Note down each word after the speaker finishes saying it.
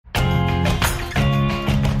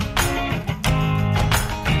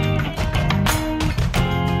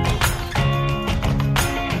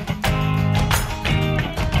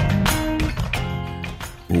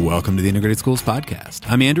Welcome to the Integrated Schools Podcast.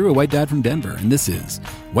 I'm Andrew, a white dad from Denver, and this is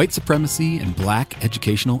White Supremacy and Black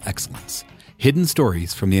Educational Excellence, Hidden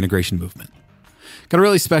Stories from the Integration Movement. Got a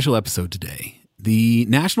really special episode today. The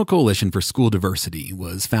National Coalition for School Diversity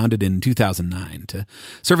was founded in 2009 to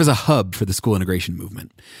serve as a hub for the school integration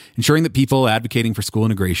movement, ensuring that people advocating for school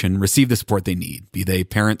integration receive the support they need, be they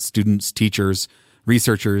parents, students, teachers,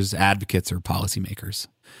 researchers, advocates, or policymakers.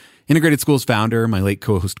 Integrated Schools founder, my late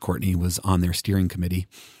co-host Courtney, was on their steering committee.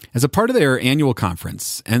 As a part of their annual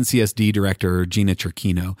conference, NCSD Director Gina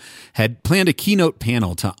Cerchino had planned a keynote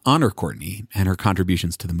panel to honor Courtney and her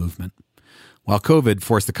contributions to the movement. While COVID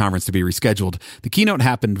forced the conference to be rescheduled, the keynote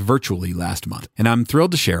happened virtually last month, and I'm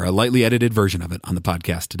thrilled to share a lightly edited version of it on the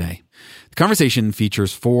podcast today. The conversation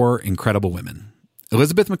features four incredible women.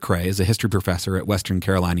 Elizabeth McCrae is a history professor at Western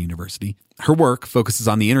Carolina University. Her work focuses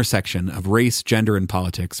on the intersection of race, gender, and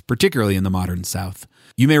politics, particularly in the modern South.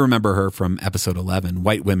 You may remember her from episode 11,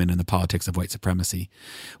 White Women and the Politics of White Supremacy.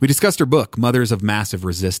 We discussed her book, Mothers of Massive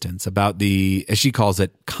Resistance, about the, as she calls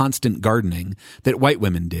it, constant gardening that white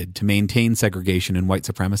women did to maintain segregation and white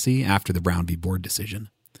supremacy after the Brown v. Board decision.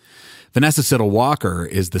 Vanessa Siddle Walker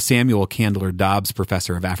is the Samuel Candler Dobbs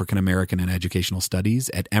Professor of African American and Educational Studies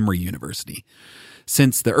at Emory University.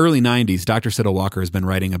 Since the early 90s, Dr. Siddle Walker has been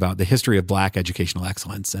writing about the history of Black educational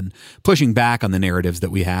excellence and pushing back on the narratives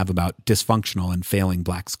that we have about dysfunctional and failing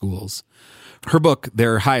Black schools. Her book,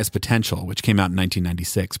 Their Highest Potential, which came out in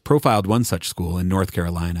 1996, profiled one such school in North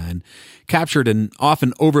Carolina and captured an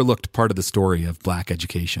often overlooked part of the story of Black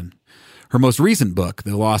education. Her most recent book,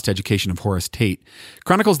 The Lost Education of Horace Tate,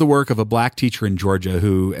 chronicles the work of a Black teacher in Georgia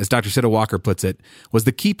who, as Dr. Siddle Walker puts it, was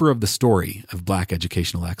the keeper of the story of Black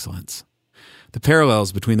educational excellence. The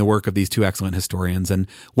parallels between the work of these two excellent historians and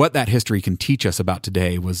what that history can teach us about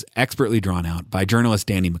today was expertly drawn out by journalist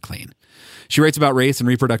Danny McLean. She writes about race and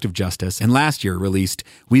reproductive justice, and last year released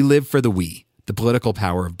We Live for the We, The Political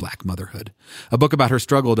Power of Black Motherhood, a book about her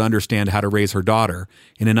struggle to understand how to raise her daughter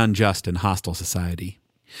in an unjust and hostile society.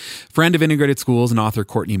 Friend of Integrated Schools and author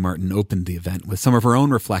Courtney Martin opened the event with some of her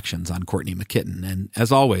own reflections on Courtney McKitton, and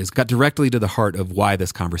as always, got directly to the heart of why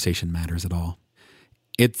this conversation matters at all.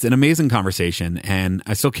 It's an amazing conversation, and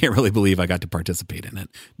I still can't really believe I got to participate in it.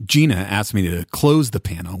 Gina asked me to close the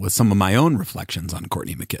panel with some of my own reflections on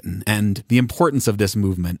Courtney McKitton and the importance of this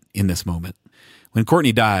movement in this moment. When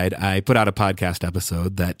Courtney died, I put out a podcast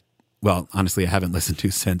episode that, well, honestly, I haven't listened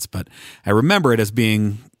to since, but I remember it as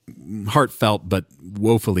being heartfelt but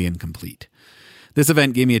woefully incomplete. This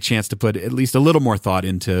event gave me a chance to put at least a little more thought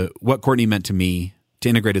into what Courtney meant to me, to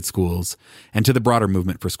Integrated Schools, and to the broader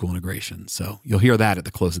movement for school integration. So you'll hear that at the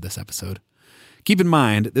close of this episode. Keep in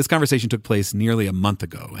mind, this conversation took place nearly a month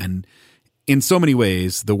ago, and in so many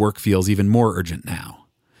ways, the work feels even more urgent now.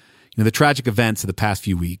 The tragic events of the past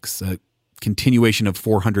few weeks, a continuation of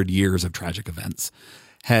 400 years of tragic events,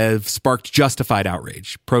 have sparked justified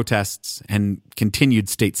outrage, protests, and continued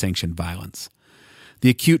state-sanctioned violence. The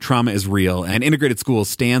acute trauma is real, and Integrated Schools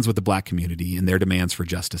stands with the Black community in their demands for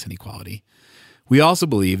justice and equality. We also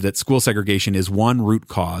believe that school segregation is one root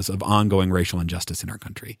cause of ongoing racial injustice in our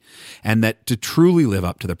country, and that to truly live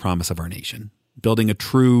up to the promise of our nation, building a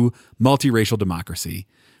true multiracial democracy,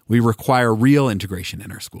 we require real integration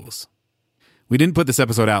in our schools. We didn't put this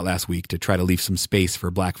episode out last week to try to leave some space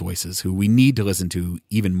for Black voices who we need to listen to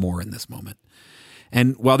even more in this moment.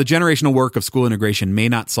 And while the generational work of school integration may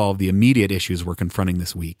not solve the immediate issues we're confronting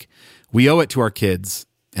this week, we owe it to our kids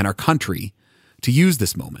and our country to use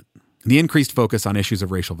this moment. The increased focus on issues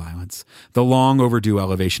of racial violence, the long overdue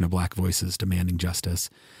elevation of Black voices demanding justice,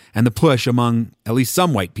 and the push among at least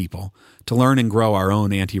some white people to learn and grow our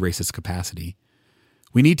own anti-racist capacity.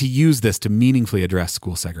 We need to use this to meaningfully address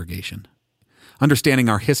school segregation. Understanding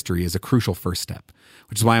our history is a crucial first step,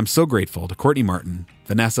 which is why I'm so grateful to Courtney Martin,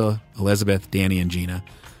 Vanessa, Elizabeth, Danny, and Gina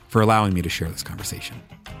for allowing me to share this conversation.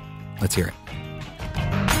 Let's hear it.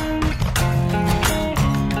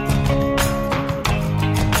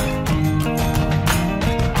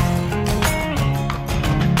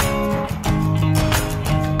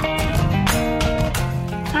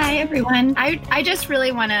 Everyone. I just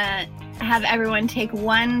really want to have everyone take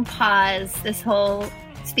one pause. This whole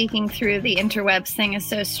speaking through the interwebs thing is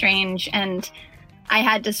so strange. And I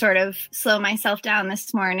had to sort of slow myself down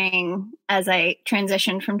this morning as I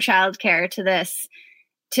transitioned from childcare to this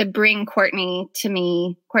to bring Courtney to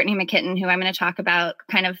me, Courtney McKitton, who I'm going to talk about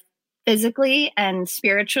kind of physically and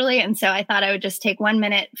spiritually. And so I thought I would just take 1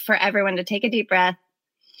 minute for everyone to take a deep breath.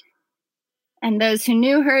 And those who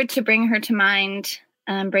knew her to bring her to mind,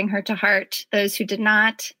 bring her to heart. Those who did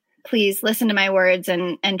not, please listen to my words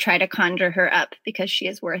and try to conjure her up because she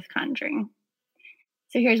is worth conjuring.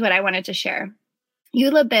 So here's what I wanted to share.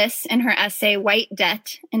 Eula Biss, in her essay White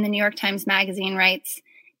Debt in the New York Times Magazine, writes,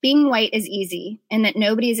 "Being white is easy in that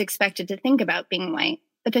nobody is expected to think about being white,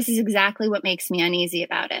 but this is exactly what makes me uneasy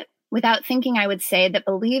about it. Without thinking, I would say that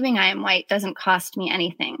believing I am white doesn't cost me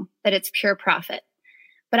anything, that it's pure profit.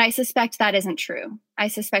 But I suspect that isn't true. I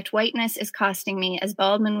suspect whiteness is costing me, as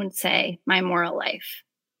Baldwin would say, my moral life."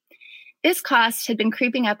 This cost had been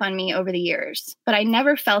creeping up on me over the years, but I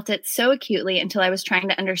never felt it so acutely until I was trying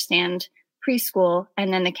to understand preschool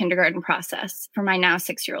and then the kindergarten process for my now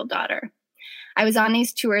 6-year-old daughter. I was on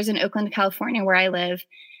these tours in Oakland, California, where I live,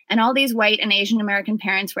 and all these white and Asian American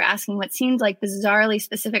parents were asking what seemed like bizarrely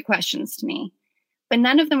specific questions to me. But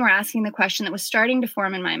none of them were asking the question that was starting to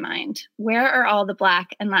form in my mind. Where are all the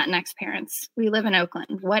Black and Latinx parents? We live in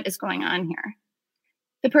Oakland. What is going on here?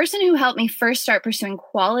 The person who helped me first start pursuing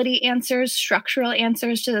quality answers, structural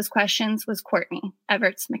answers to those questions was Courtney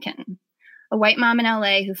Everts McKinnon, a white mom in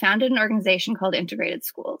LA who founded an organization called Integrated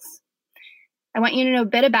Schools. I want you to know a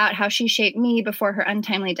bit about how she shaped me before her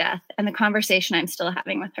untimely death and the conversation I'm still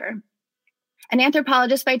having with her. An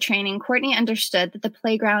anthropologist by training, Courtney understood that the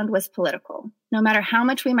playground was political. No matter how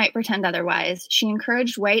much we might pretend otherwise, she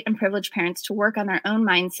encouraged white and privileged parents to work on their own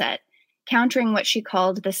mindset, countering what she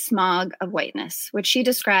called the smog of whiteness, which she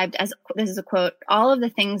described as, this is a quote, "all of the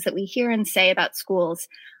things that we hear and say about schools,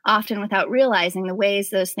 often without realizing the ways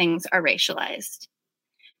those things are racialized."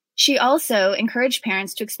 She also encouraged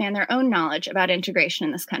parents to expand their own knowledge about integration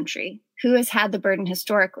in this country. Who has had the burden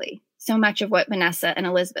historically? So much of what Vanessa and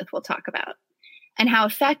Elizabeth will talk about, and how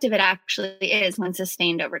effective it actually is when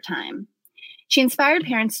sustained over time. She inspired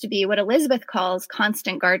parents to be what Elizabeth calls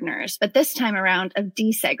constant gardeners, but this time around of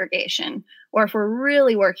desegregation, or if we're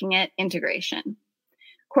really working it, integration.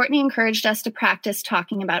 Courtney encouraged us to practice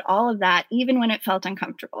talking about all of that even when it felt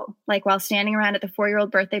uncomfortable, like while standing around at the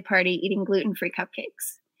 4-year-old birthday party eating gluten-free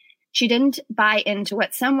cupcakes. She didn't buy into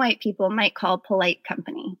what some white people might call polite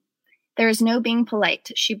company. There is no being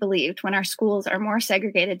polite, she believed, when our schools are more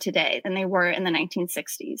segregated today than they were in the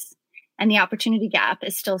 1960s, and the opportunity gap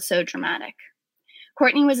is still so dramatic.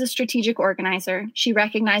 Courtney was a strategic organizer. She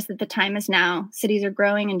recognized that the time is now. Cities are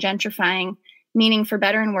growing and gentrifying, meaning for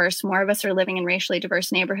better and worse, more of us are living in racially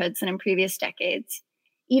diverse neighborhoods than in previous decades.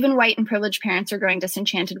 Even white and privileged parents are growing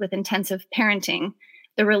disenchanted with intensive parenting,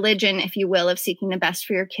 the religion, if you will, of seeking the best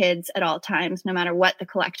for your kids at all times, no matter what the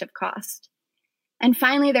collective cost. And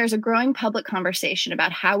finally, there's a growing public conversation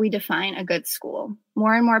about how we define a good school.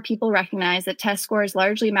 More and more people recognize that test scores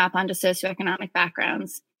largely map onto socioeconomic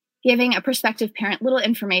backgrounds, giving a prospective parent little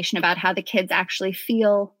information about how the kids actually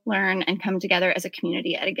feel, learn, and come together as a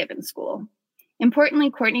community at a given school.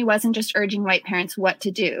 Importantly, Courtney wasn't just urging white parents what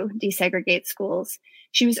to do, desegregate schools.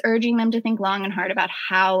 She was urging them to think long and hard about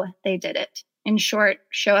how they did it. In short,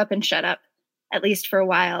 show up and shut up, at least for a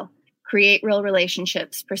while. Create real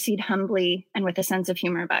relationships, proceed humbly, and with a sense of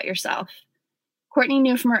humor about yourself. Courtney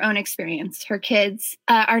knew from her own experience, her kids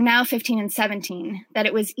are now 15 and 17, that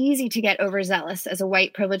it was easy to get overzealous as a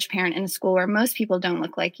white privileged parent in a school where most people don't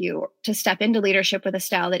look like you, to step into leadership with a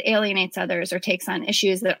style that alienates others or takes on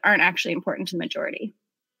issues that aren't actually important to the majority.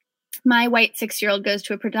 My white 6-year-old goes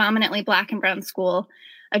to a predominantly Black and brown school,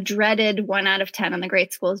 a dreaded 1 out of 10 on the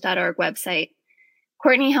greatschools.org website.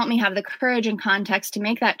 Courtney helped me have the courage and context to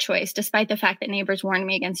make that choice, despite the fact that neighbors warned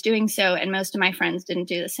me against doing so, and most of my friends didn't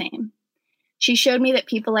do the same. She showed me that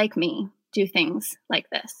people like me do things like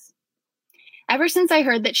this. Ever since I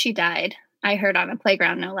heard that she died, I heard on a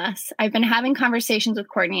playground no less, I've been having conversations with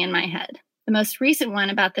Courtney in my head, the most recent one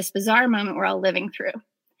about this bizarre moment we're all living through.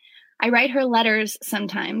 I write her letters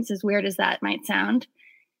sometimes, as weird as that might sound,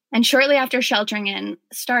 and shortly after sheltering in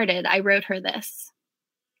started, I wrote her this.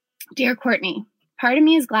 Dear Courtney, part of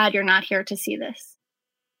me is glad you're not here to see this.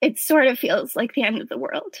 It sort of feels like the end of the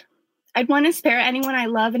world. I'd want to spare anyone I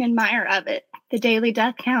love and admire of it. The daily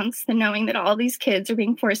death counts, the knowing that all these kids are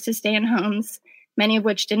being forced to stay in homes, many of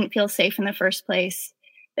which didn't feel safe in the first place,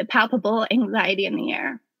 the palpable anxiety in the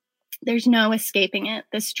air. There's no escaping it,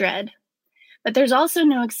 this dread. But there's also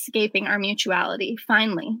no escaping our mutuality,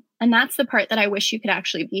 finally, and that's the part that I wish you could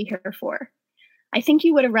actually be here for. I think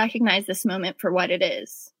you would have recognized this moment for what it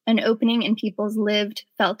is, an opening in people's lived,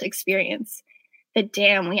 felt experience, that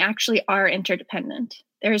damn, we actually are interdependent.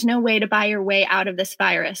 There is no way to buy your way out of this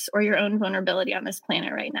virus or your own vulnerability on this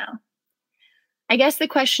planet right now. I guess the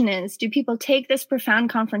question is, do people take this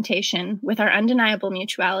profound confrontation with our undeniable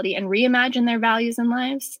mutuality and reimagine their values and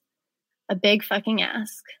lives? A big fucking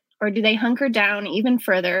ask. Or do they hunker down even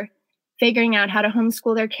further, figuring out how to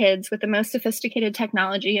homeschool their kids with the most sophisticated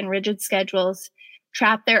technology and rigid schedules,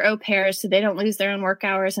 trap their au pairs so they don't lose their own work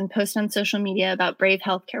hours, and post on social media about brave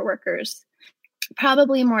healthcare workers?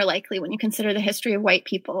 probably more likely when you consider the history of white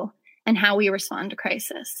people and how we respond to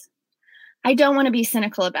crisis. I don't want to be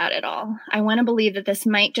cynical about it all. I want to believe that this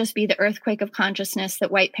might just be the earthquake of consciousness that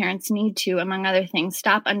white parents need to, among other things,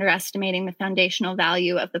 stop underestimating the foundational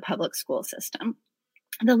value of the public school system.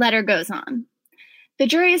 The letter goes on. The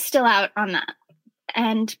jury is still out on that,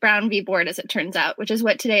 and Brown v. Board, as it turns out, which is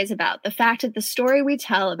what today is about. The fact that the story we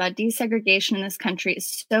tell about desegregation in this country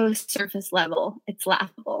is so surface level, it's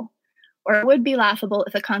laughable. Or it would be laughable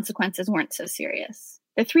if the consequences weren't so serious.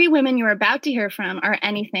 The three women you are about to hear from are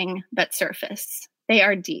anything but surface. They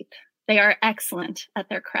are deep. They are excellent at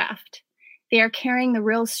their craft. They are carrying the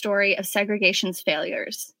real story of segregation's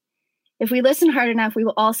failures. If we listen hard enough, we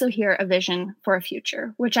will also hear a vision for a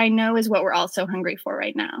future, which I know is what we're all so hungry for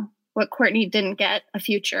right now. What Courtney didn't get, a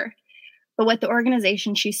future, but what the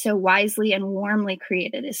organization she so wisely and warmly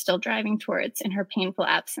created is still driving towards in her painful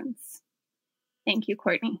absence. Thank you,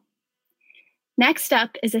 Courtney. Next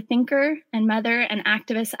up is a thinker and mother and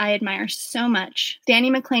activist I admire so much. Dani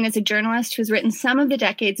McClain is a journalist who's written some of the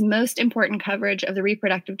decade's most important coverage of the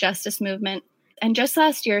reproductive justice movement. And just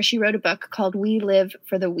last year, she wrote a book called We Live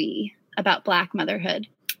for the We, about Black motherhood.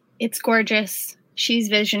 It's gorgeous. She's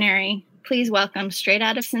visionary. Please welcome, straight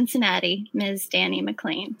out of Cincinnati, Ms. Dani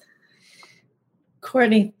McClain.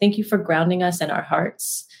 Courtney, thank you for grounding us in our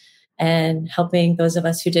hearts and helping those of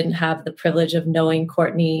us who didn't have the privilege of knowing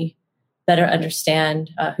Courtney better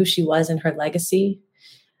understand who she was and her legacy.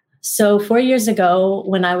 So 4 years ago,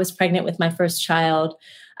 when I was pregnant with my first child,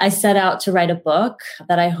 I set out to write a book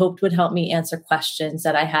that I hoped would help me answer questions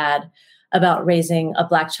that I had about raising a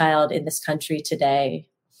Black child in this country today.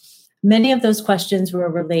 Many of those questions were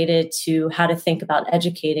related to how to think about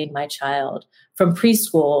educating my child from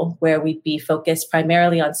preschool, where we'd be focused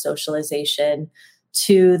primarily on socialization,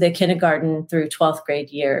 to the kindergarten through 12th grade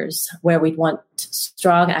years, where we'd want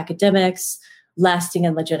strong academics, lasting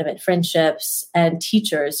and legitimate friendships, and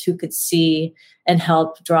teachers who could see and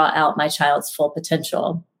help draw out my child's full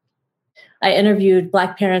potential. I interviewed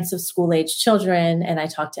Black parents of school-age children, and I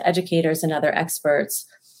talked to educators and other experts.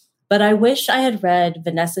 But I wish I had read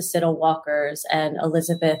Vanessa Siddle Walker's and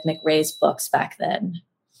Elizabeth McRae's books back then.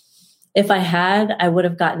 If I had, I would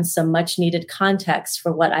have gotten some much needed context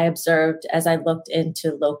for what I observed as I looked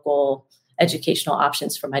into local educational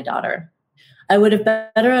options for my daughter. I would have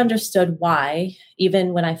better understood why,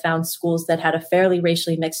 even when I found schools that had a fairly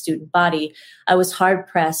racially mixed student body, I was hard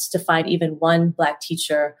pressed to find even one Black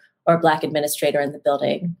teacher or Black administrator in the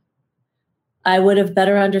building. I would have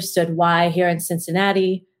better understood why here in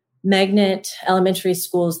Cincinnati, magnet elementary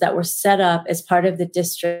schools that were set up as part of the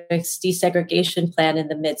district's desegregation plan in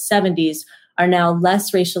the mid-70s are now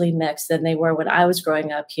less racially mixed than they were when I was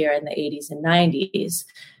growing up here in the 80s and 90s.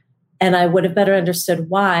 And I would have better understood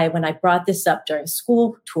why, when I brought this up during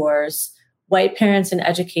school tours, white parents and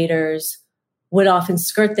educators would often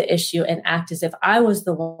skirt the issue and act as if I was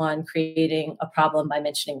the one creating a problem by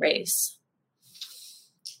mentioning race.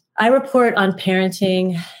 I report on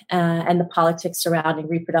parenting and the politics surrounding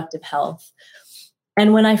reproductive health.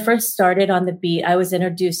 And when I first started on the beat, I was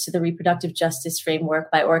introduced to the reproductive justice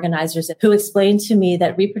framework by organizers who explained to me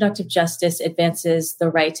that reproductive justice advances the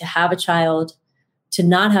right to have a child, to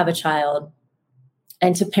not have a child,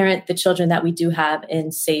 and to parent the children that we do have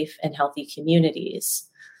in safe and healthy communities.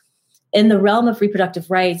 In the realm of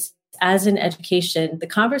reproductive rights, as in education, the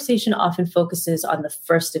conversation often focuses on the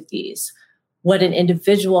first of these, what an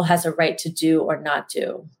individual has a right to do or not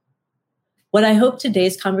do. What I hope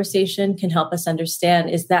today's conversation can help us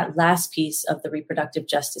understand is that last piece of the reproductive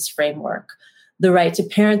justice framework, the right to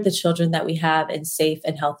parent the children that we have in safe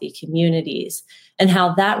and healthy communities, and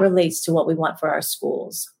how that relates to what we want for our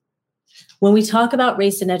schools. When we talk about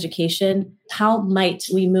race in education, how might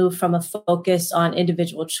we move from a focus on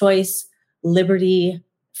individual choice, liberty,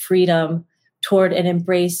 freedom, toward an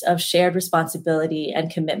embrace of shared responsibility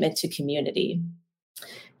and commitment to community?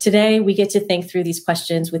 Today, we get to think through these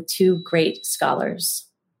questions with two great scholars.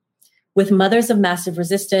 With Mothers of Massive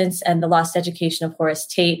Resistance and The Lost Education of Horace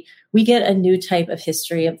Tate, we get a new type of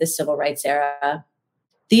history of the civil rights era.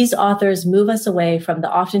 These authors move us away from the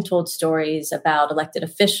often told stories about elected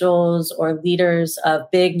officials or leaders of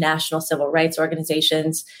big national civil rights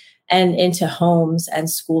organizations and into homes and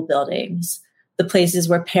school buildings, the places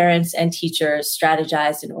where parents and teachers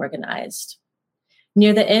strategized and organized.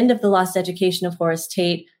 Near the end of The Lost Education of Horace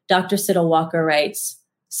Tate, Dr. Siddle Walker writes,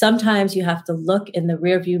 "Sometimes you have to look in the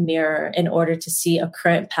rearview mirror in order to see a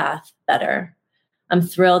current path better." I'm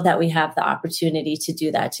thrilled that we have the opportunity to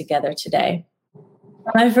do that together today.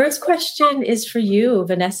 My first question is for you,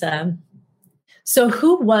 Vanessa. So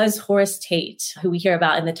who was Horace Tate, who we hear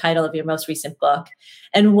about in the title of your most recent book?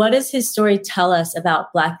 And what does his story tell us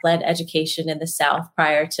about Black-led education in the South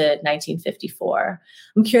prior to 1954?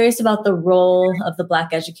 I'm curious about the role of the Black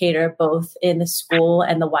educator, both in the school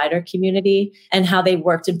and the wider community, and how they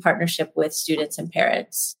worked in partnership with students and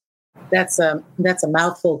parents. That's a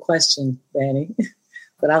mouthful question, Danny,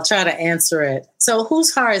 but I'll try to answer it. So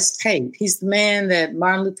who's Horace Tate? He's the man that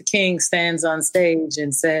Martin Luther King stands on stage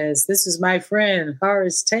and says, "This is my friend,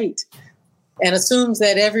 Horace Tate," and assumes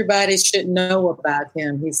that everybody should know about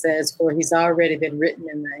him. He says, for he's already been written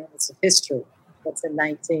in the annals of history. That's in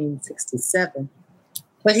 1967.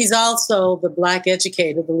 But he's also the Black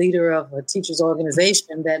educator, the leader of a teachers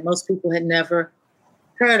organization that most people had never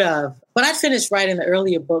heard of. When I finished writing the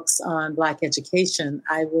earlier books on Black education,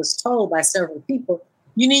 I was told by several people,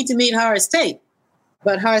 you need to meet Horace Tate.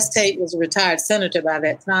 But Horace Tate was a retired senator by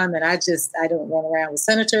that time, and I don't run around with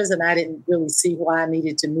senators, and I didn't really see why I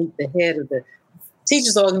needed to meet the head of the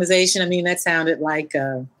teachers organization. I mean, that sounded like,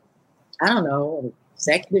 an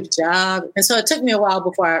executive job. And so it took me a while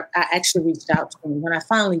before I actually reached out to him. When I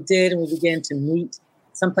finally did, and we began to meet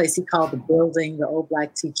someplace he called the building, the Old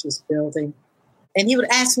Black Teachers Building, and he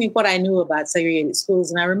would ask me what I knew about segregated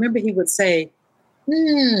schools. And I remember he would say,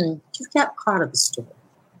 you've got part of the story.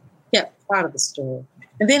 Part of the story.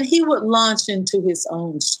 And then he would launch into his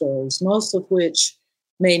own stories, most of which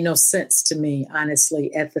made no sense to me,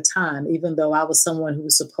 honestly, at the time, even though I was someone who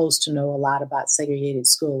was supposed to know a lot about segregated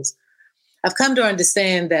schools. I've come to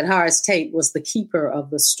understand that Horace Tate was the keeper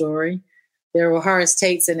of the story. There were Horace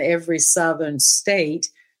Tates in every Southern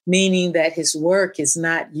state, meaning that his work is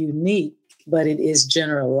not unique, but it is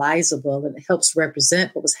generalizable and it helps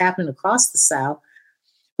represent what was happening across the South.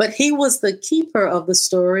 But he was the keeper of the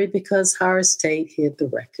story because Horace Tate hid the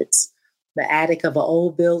records. The attic of an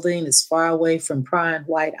old building as far away from prying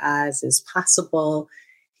white eyes as possible.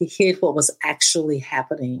 He hid what was actually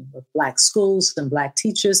happening with Black schools and Black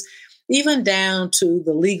teachers, even down to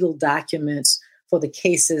the legal documents for the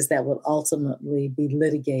cases that would ultimately be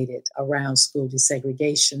litigated around school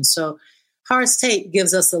desegregation. So Horace Tate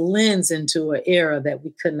gives us a lens into an era that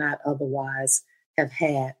we could not otherwise have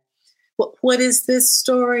had. What is this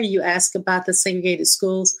story? You ask about the segregated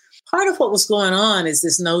schools. Part of what was going on is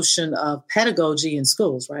this notion of pedagogy in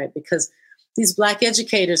schools, right? Because these Black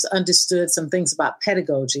educators understood some things about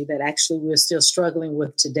pedagogy that actually we're still struggling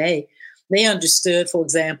with today. They understood, for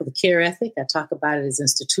example, the care ethic. I talk about it as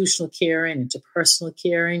institutional caring, interpersonal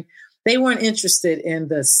caring. They weren't interested in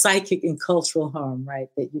the psychic and cultural harm, right,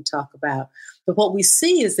 that you talk about. But what we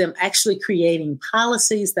see is them actually creating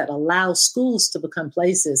policies that allow schools to become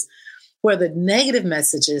places where the negative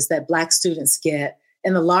messages that Black students get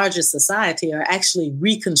in the larger society are actually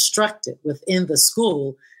reconstructed within the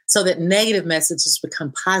school so that negative messages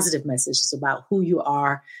become positive messages about who you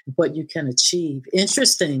are and what you can achieve.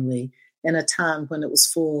 Interestingly, in a time when it was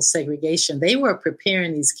full segregation, they were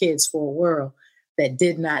preparing these kids for a world that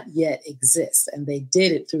did not yet exist. And they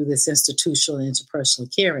did it through this institutional and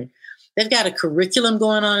interpersonal caring. They've got a curriculum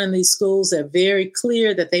going on in these schools. They're very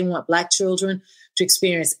clear that they want Black children to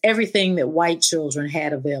experience everything that white children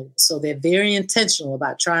had available. So they're very intentional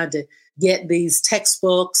about trying to get these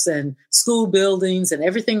textbooks and school buildings and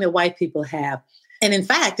everything that white people have. And in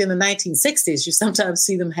fact, in the 1960s, you sometimes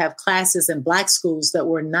see them have classes in Black schools that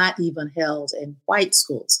were not even held in white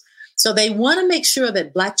schools. So they want to make sure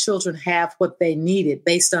that Black children have what they needed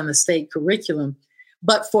based on the state curriculum.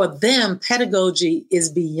 But for them, pedagogy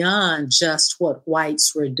is beyond just what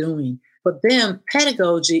whites were doing. For them,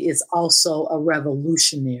 pedagogy is also a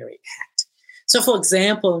revolutionary act. So, for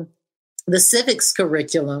example, the civics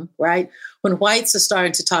curriculum, right? When whites are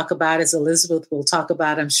starting to talk about, as Elizabeth will talk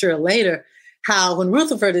about, I'm sure later, how when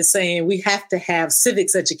Rutherford is saying we have to have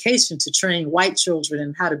civics education to train white children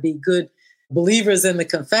in how to be good believers in the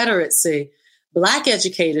Confederacy, Black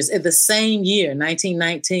educators in the same year,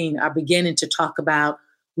 1919, are beginning to talk about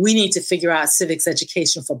we need to figure out civics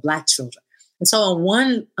education for Black children. And so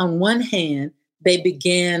on one hand, they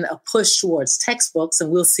began a push towards textbooks,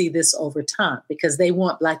 and we'll see this over time because they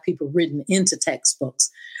want Black people written into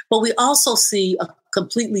textbooks. But we also see a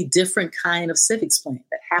completely different kind of civics plan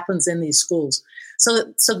that happens in these schools.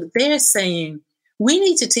 So they're saying we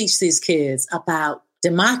need to teach these kids about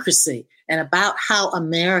democracy and about how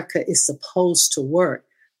America is supposed to work.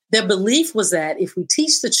 Their belief was that if we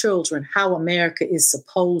teach the children how America is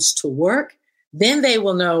supposed to work, then they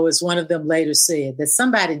will know, as one of them later said, that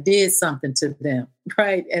somebody did something to them,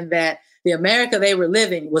 right? And that the America they were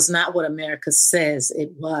living was not what America says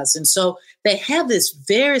it was. And so they have this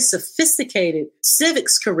very sophisticated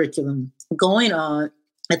civics curriculum going on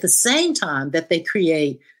at the same time that they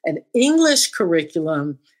create an English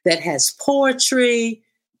curriculum that has poetry,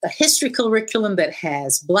 a history curriculum that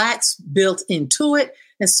has Blacks built into it.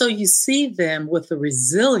 And so you see them with the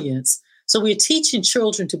resilience. So we're teaching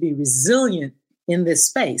children to be resilient in this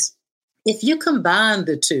space. If you combine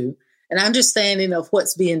the two, an understanding of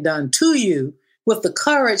what's being done to you with the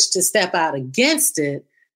courage to step out against it,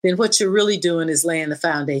 then what you're really doing is laying the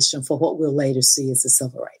foundation for what we'll later see as the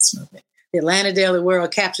civil rights movement. The Atlanta Daily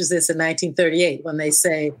World captures this in 1938 when they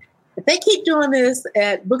say, if they keep doing this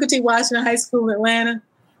at Booker T. Washington High School in Atlanta,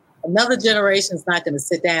 another generation is not going to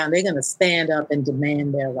sit down. They're going to stand up and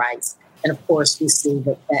demand their rights. And of course, we see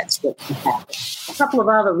that that's what happened. A couple of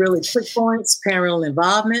other really quick points: parental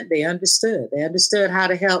involvement. They understood. They understood how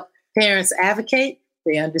to help parents advocate.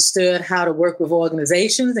 They understood how to work with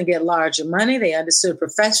organizations and get larger money. They understood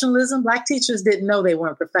professionalism. Black teachers didn't know they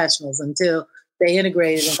weren't professionals until they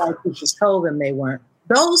integrated and white teachers told them they weren't.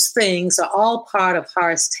 Those things are all part of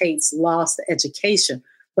Horace Tate's lost education.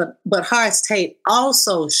 But Horace Tate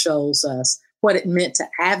also shows us what it meant to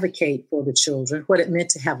advocate for the children, what it meant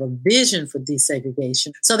to have a vision for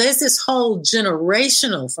desegregation. So there's this whole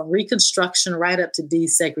generational, from Reconstruction right up to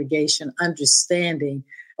desegregation, understanding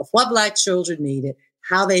of what Black children needed,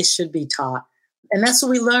 how they should be taught. And that's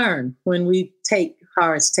what we learn when we take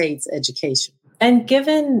Horace Tate's education. And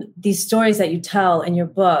given these stories that you tell in your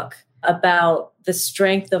book about the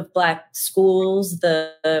strength of Black schools,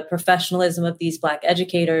 the professionalism of these Black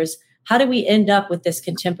educators, how do we end up with this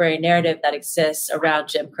contemporary narrative that exists around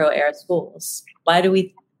Jim Crow era schools? Why do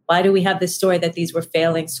we have this story that these were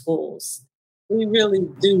failing schools? We really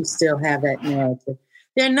do still have that narrative.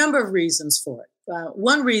 There are a number of reasons for it.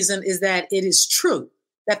 One reason is that it is true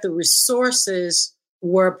that the resources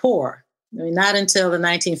were poor. I mean, not until the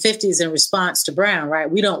 1950s in response to Brown, right?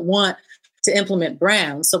 We don't want to implement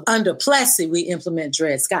Brown. So under Plessy, we implement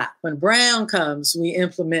Dred Scott. When Brown comes, we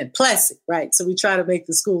implement Plessy, right? So we try to make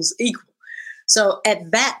the schools equal. So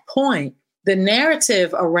at that point, the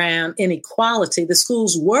narrative around inequality, the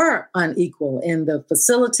schools were unequal in the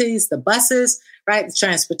facilities, the buses, right? The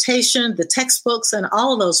transportation, the textbooks, and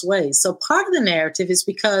all of those ways. So part of the narrative is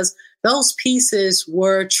because those pieces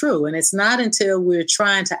were true. And it's not until we're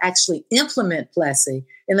trying to actually implement Plessy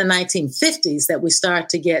in the 1950s that we start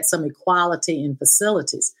to get some equality in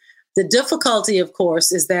facilities. The difficulty, of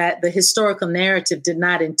course, is that the historical narrative did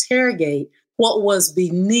not interrogate what was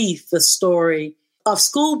beneath the story of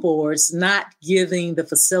school boards not giving the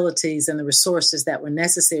facilities and the resources that were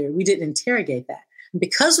necessary. We didn't interrogate that. And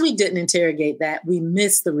because we didn't interrogate that, we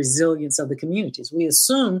missed the resilience of the communities. We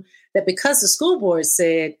assumed that because the school board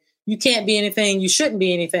said, you can't be anything, you shouldn't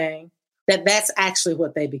be anything, that's actually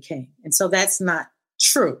what they became. And so that's not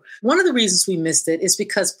true. One of the reasons we missed it is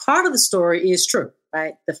because part of the story is true,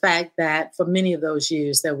 right? The fact that for many of those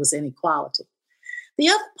years, there was inequality. The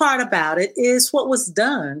other part about it is what was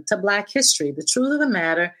done to Black history. The truth of the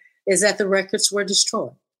matter is that the records were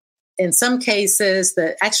destroyed. In some cases,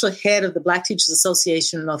 the actual head of the Black Teachers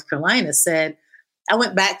Association in North Carolina said, I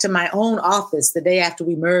went back to my own office the day after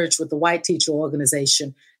we merged with the white teacher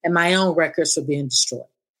organization, and my own records were being destroyed.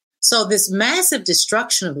 So this massive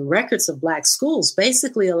destruction of the records of Black schools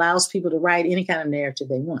basically allows people to write any kind of narrative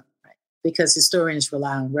they want, right? Because historians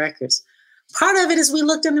rely on records. Part of it is we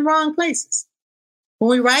looked in the wrong places. When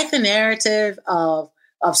we write the narrative of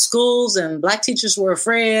schools and Black teachers were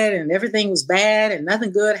afraid and everything was bad and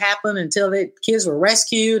nothing good happened until the kids were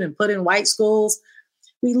rescued and put in white schools,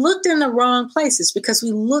 we looked in the wrong places because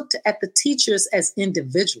we looked at the teachers as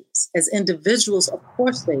individuals. As individuals, of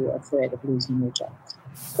course, they were afraid of losing their jobs.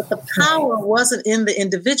 But the power wasn't in the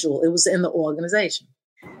individual. It was in the organization.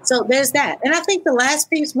 So there's that. And I think the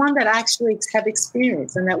last piece, one that I actually have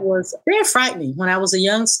experienced, and that was very frightening when I was a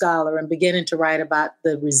young scholar and beginning to write about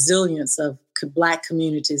the resilience of Black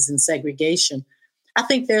communities in segregation, I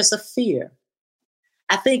think there's a fear.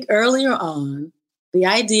 I think earlier on, the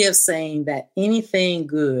idea of saying that anything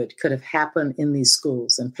good could have happened in these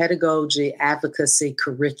schools, in pedagogy, advocacy,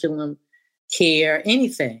 curriculum, care,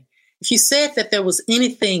 anything. If you said that there was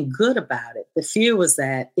anything good about it, the fear was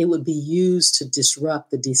that it would be used to disrupt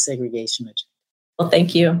the desegregation agenda. Well,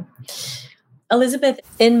 thank you. Elizabeth,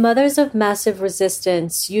 in Mothers of Massive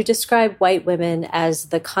Resistance, you describe white women as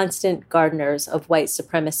the constant gardeners of white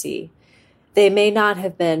supremacy. They may not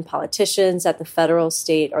have been politicians at the federal,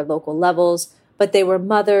 state, or local levels, but they were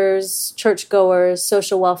mothers, churchgoers,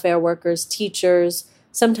 social welfare workers, teachers,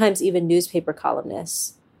 sometimes even newspaper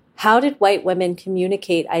columnists. How did white women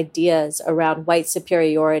communicate ideas around white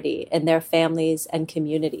superiority in their families and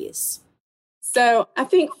communities? So I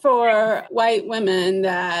think for white women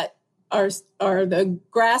that are the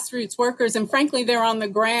grassroots workers. And frankly, they're on the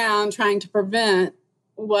ground trying to prevent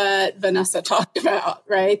what Vanessa talked about,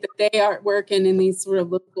 right? That they are working in these sort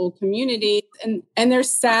of local communities, and they're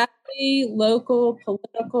savvy local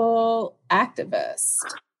political activists.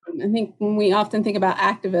 I think when we often think about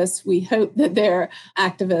activists, we hope that they're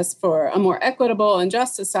activists for a more equitable and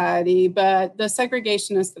just society. But the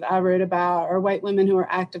segregationists that I wrote about are white women who are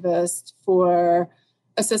activists for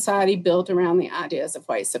a society built around the ideas of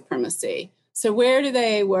white supremacy. So where do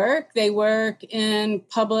they work? They work in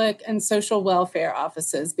public and social welfare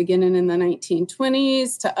offices beginning in the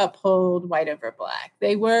 1920s to uphold white over Black.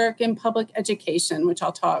 They work in public education, which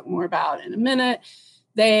I'll talk more about in a minute.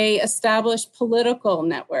 They establish political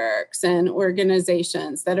networks and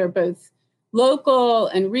organizations that are both local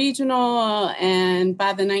and regional, and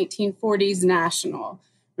by the 1940s, national,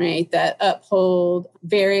 right, that uphold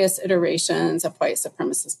various iterations of white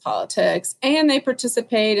supremacist politics. And they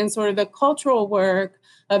participate in sort of the cultural work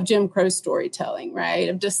of Jim Crow storytelling, right,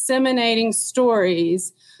 of disseminating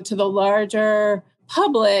stories to the larger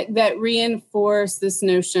public that reinforce this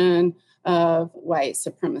notion of white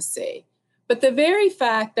supremacy. But the very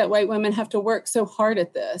fact that white women have to work so hard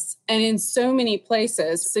at this and in so many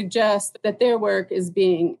places suggests that their work is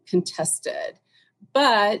being contested.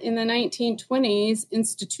 But in the 1920s,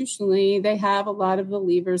 institutionally, they have a lot of the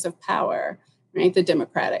levers of power, right? The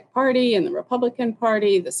Democratic Party and the Republican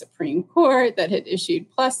Party, the Supreme Court that had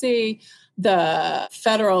issued Plessy, the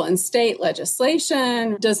federal and state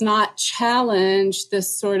legislation does not challenge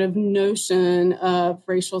this sort of notion of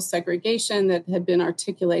racial segregation that had been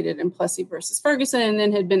articulated in Plessy versus Ferguson and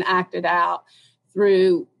then had been acted out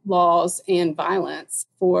through laws and violence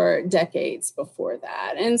for decades before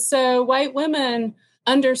that. And so white women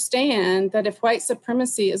understand that if white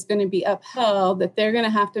supremacy is going to be upheld, that they're going to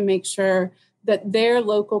have to make sure that their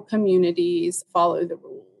local communities follow the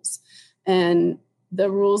rules. And the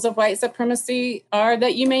rules of white supremacy are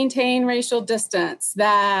that you maintain racial distance,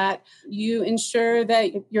 that you ensure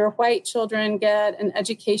that your white children get an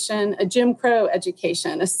education, a Jim Crow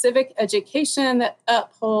education, a civic education that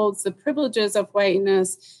upholds the privileges of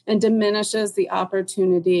whiteness and diminishes the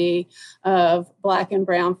opportunity of Black and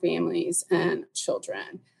brown families and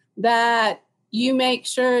children. That you make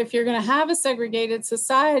sure, if you're going to have a segregated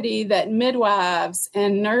society, that midwives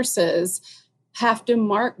and nurses have to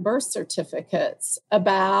mark birth certificates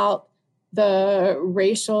about the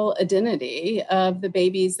racial identity of the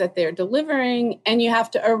babies that they're delivering. And you have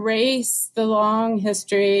to erase the long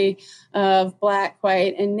history of Black,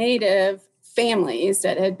 white, and Native families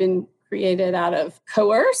that had been created out of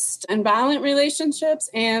coerced and violent relationships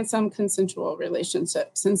and some consensual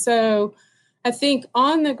relationships. And so I think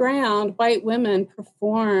on the ground, white women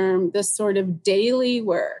perform this sort of daily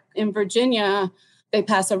work. In Virginia, they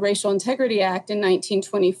pass a Racial Integrity Act in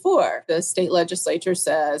 1924. The state legislature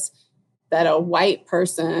says that a white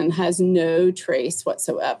person has no trace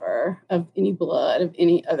whatsoever of any blood of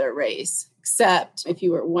any other race, except if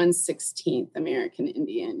you were 1/16th American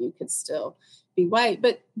Indian, you could still be white.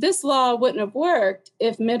 But this law wouldn't have worked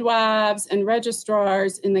if midwives and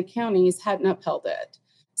registrars in the counties hadn't upheld it.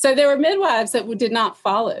 So there were midwives that did not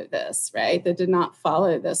follow this, right? That did not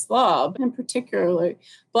follow this law, and particularly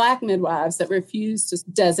Black midwives that refused to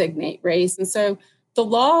designate race. And so the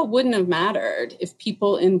law wouldn't have mattered if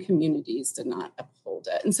people in communities did not uphold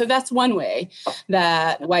it. And so that's one way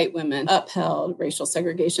that white women upheld racial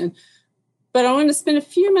segregation. But I want to spend a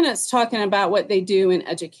few minutes talking about what they do in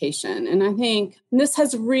education. And I think this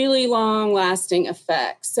has really long-lasting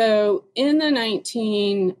effects. So in the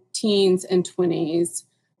 19-teens and 20s,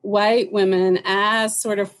 white women, as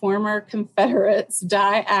sort of former Confederates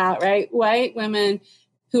die out, right? White women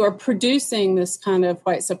who are producing this kind of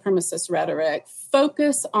white supremacist rhetoric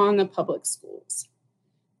focus on the public schools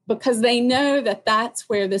because they know that that's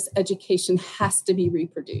where this education has to be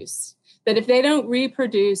reproduced. That if they don't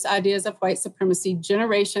reproduce ideas of white supremacy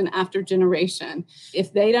generation after generation,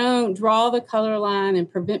 if they don't draw the color line and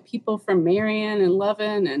prevent people from marrying and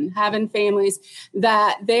loving and having families,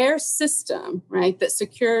 that their system, right, that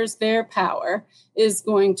secures their power is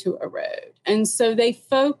going to erode. And so they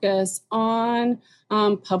focus on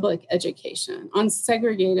public education, on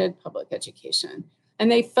segregated public education.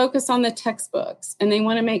 And they focus on the textbooks, and they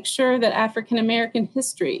want to make sure that African American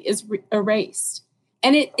history is erased.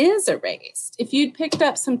 And it is erased. If you'd picked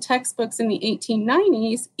up some textbooks in the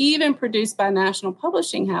 1890s, even produced by national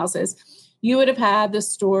publishing houses, you would have had the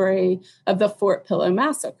story of the Fort Pillow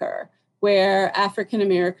Massacre, where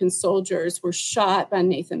African-American soldiers were shot by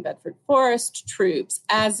Nathan Bedford Forrest troops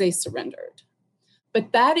as they surrendered.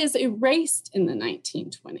 But that is erased in the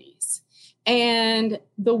 1920s. And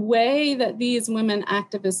the way that these women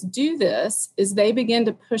activists do this is they begin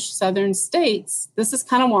to push Southern states. This is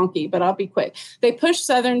kind of wonky, but I'll be quick. They push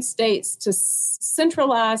Southern states to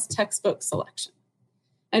centralize textbook selection.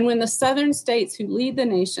 And when the Southern states who lead the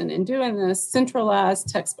nation in doing this centralized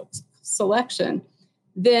textbook selection,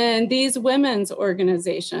 then these women's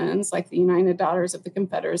organizations like the United Daughters of the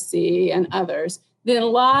Confederacy and others then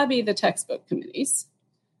lobby the textbook committees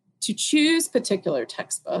to choose particular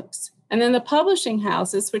textbooks. And then the publishing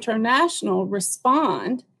houses, which are national,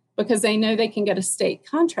 respond because they know they can get a state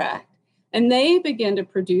contract. And they begin to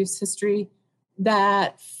produce history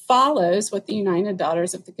that follows what the United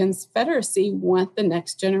Daughters of the Confederacy want the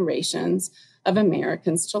next generations of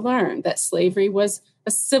Americans to learn, that slavery was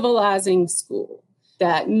a civilizing school,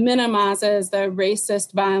 that minimizes the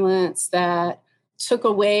racist violence, that took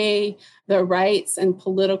away the rights and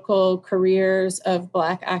political careers of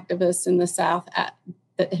Black activists in the South that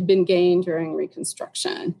had been gained during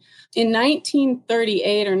Reconstruction. In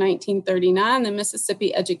 1938 or 1939, the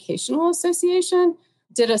Mississippi Educational Association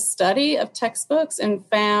did a study of textbooks and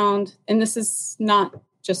found, and this is not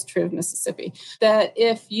just true of Mississippi, that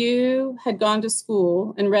if you had gone to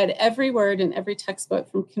school and read every word in every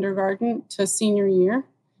textbook from kindergarten to senior year,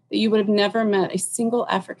 that you would have never met a single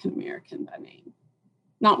African American by name.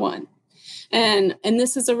 Not one. And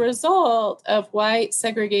this is a result of white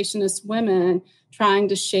segregationist women trying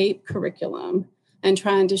to shape curriculum and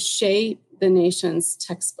trying to shape the nation's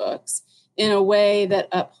textbooks in a way that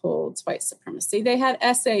upholds white supremacy. They had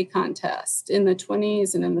essay contests in the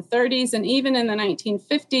 20s and in the 30s, and even in the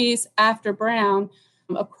 1950s after Brown,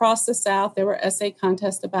 across the South, there were essay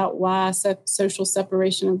contests about why social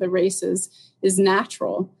separation of the races is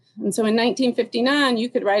natural. And so in 1959, you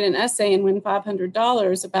could write an essay and win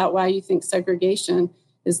 $500 about why you think segregation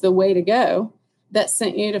is the way to go. That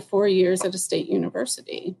sent you to 4 years at a state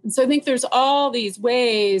university. And so I think there's all these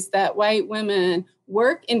ways that white women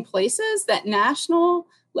work in places that national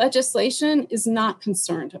legislation is not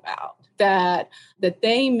concerned about, that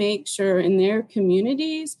they make sure in their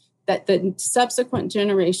communities that the subsequent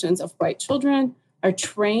generations of white children are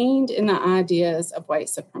trained in the ideas of white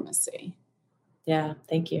supremacy. Yeah,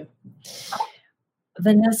 thank you.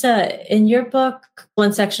 Vanessa, in your book,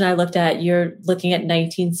 one section I looked at, you're looking at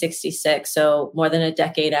 1966, so more than a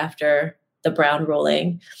decade after the Brown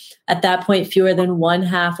ruling. At that point, fewer than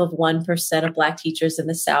 0.5% of Black teachers in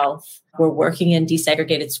the South were working in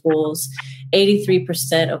desegregated schools.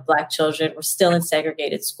 83% of Black children were still in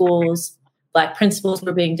segregated schools. Black principals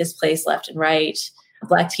were being displaced left and right.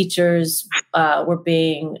 Black teachers were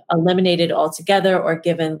being eliminated altogether or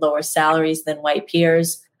given lower salaries than white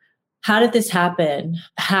peers. How did this happen?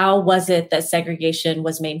 How was it that segregation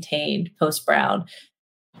was maintained post-Brown?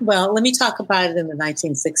 Well, let me talk about it in the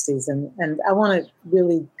 1960s. And I want to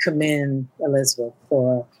really commend Elizabeth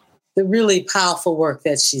for the really powerful work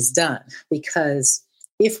that she's done. Because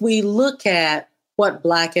if we look at what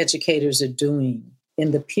Black educators are doing in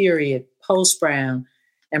the period post-Brown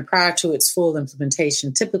and prior to its full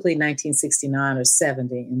implementation, typically 1969 or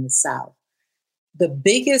 70 in the South, the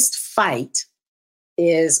biggest fight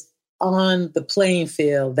is on the playing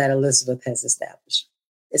field that Elizabeth has established.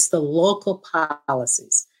 It's the local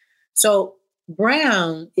policies. So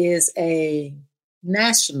Brown is a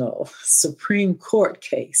national Supreme Court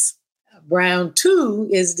case. Brown 2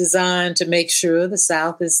 is designed to make sure the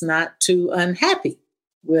South is not too unhappy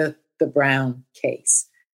with the Brown case.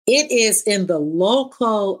 It is in the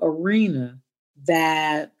local arena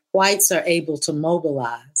that whites are able to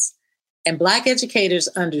mobilize. And Black educators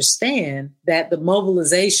understand that the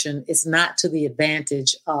mobilization is not to the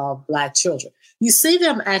advantage of Black children. You see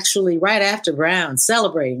them actually right after Brown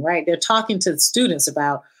celebrating, right? They're talking to the students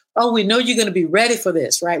about, oh, we know you're going to be ready for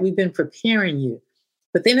this, right? We've been preparing you.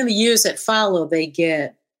 But then in the years that follow, they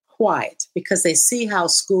get quiet because they see how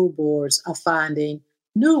school boards are finding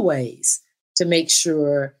new ways to make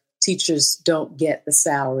sure teachers don't get the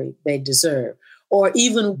salary they deserve. Or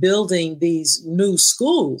even building these new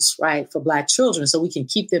schools, right, for Black children so we can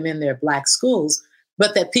keep them in their Black schools,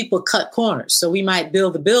 but that people cut corners. So we might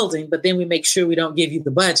build the building, but then we make sure we don't give you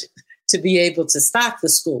the budget to be able to stock the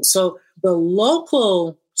school. So the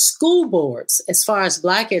local school boards, as far as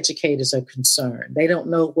Black educators are concerned, they don't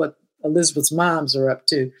know what Elizabeth's moms are up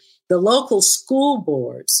to. The local school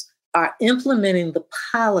boards are implementing the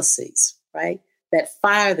policies, right, that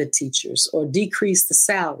fire the teachers or decrease the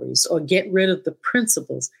salaries or get rid of the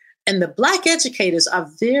principals. And the Black educators are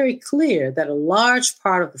very clear that a large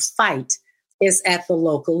part of the fight is at the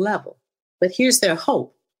local level. But here's their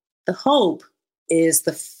hope. The hope is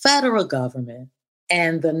the federal government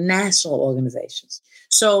and the national organizations.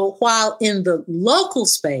 So while in the local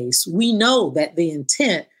space, we know that the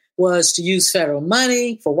intent was to use federal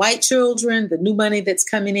money for white children, the new money that's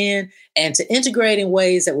coming in, and to integrate in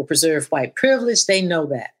ways that will preserve white privilege. They know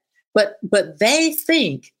that. But they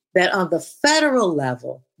think that on the federal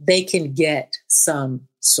level, they can get some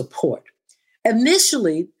support.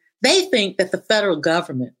 Initially, they think that the federal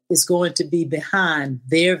government is going to be behind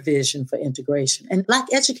their vision for integration. And Black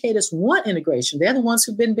educators want integration. They're the ones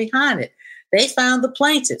who've been behind it. They found the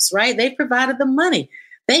plaintiffs, right? They provided the money.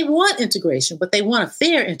 They want integration, but they want a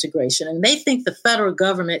fair integration. And they think the federal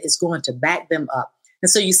government is going to back them up. And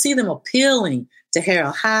so you see them appealing to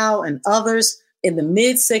Harold Howe and others in the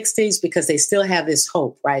mid-60s because they still have this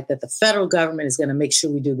hope, right, that the federal government is going to make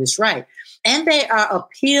sure we do this right. And they are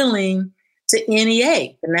appealing to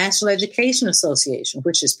NEA, the National Education Association,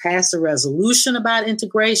 which has passed a resolution about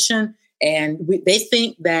integration. And they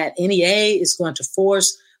think that NEA is going to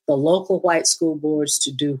force the local white school boards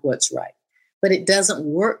to do what's right. But it doesn't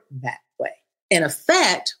work that way. In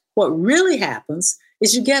effect, what really happens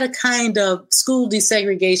is you get a kind of school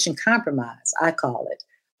desegregation compromise, I call it,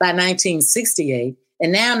 by 1968.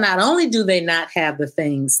 And now not only do they not have the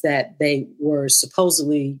things that they were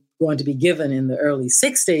supposedly going to be given in the early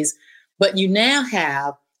 60s, but you now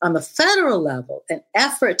have, on the federal level, an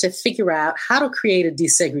effort to figure out how to create a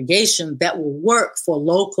desegregation that will work for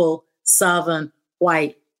local Southern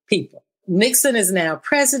white people. Nixon is now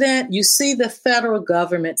president. You see the federal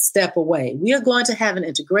government step away. We are going to have an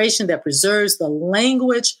integration that preserves the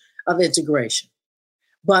language of integration,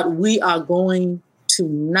 but we are going to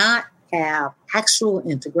not have actual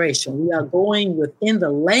integration. We are going within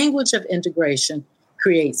the language of integration,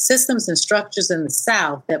 create systems and structures in the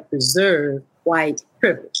South that preserve white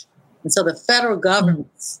privilege. And so the federal government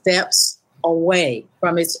steps away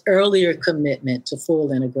from its earlier commitment to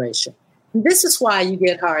full integration. And this is why you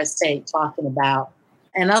get Horace Tate talking about,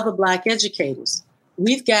 and other Black educators, what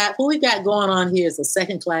we've got going on here is a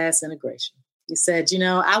second-class integration. He said,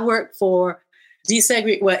 I worked for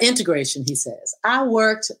integration, he says. I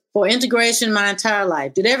worked for integration my entire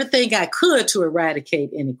life, did everything I could to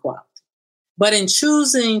eradicate inequality. But in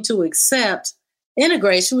choosing to accept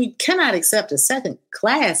integration, we cannot accept a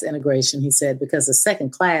second-class integration, he said, because a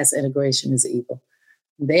second-class integration is evil.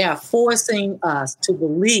 They are forcing us to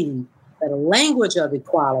believe that a language of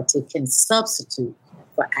equality can substitute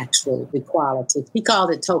for actual equality. He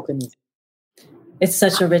called it tokenism. It's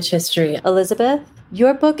such a rich history. Elizabeth,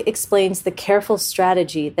 your book explains the careful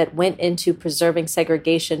strategy that went into preserving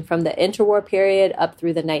segregation from the interwar period up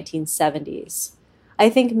through the 1970s.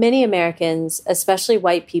 I think many Americans, especially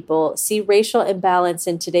white people, see racial imbalance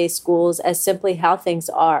in today's schools as simply how things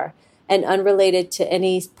are and unrelated to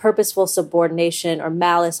any purposeful subordination or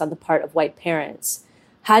malice on the part of white parents.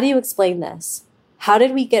 How do you explain this? How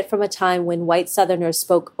did we get from a time when white Southerners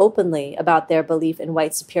spoke openly about their belief in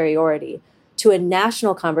white superiority to a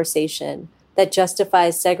national conversation that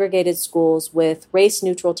justifies segregated schools with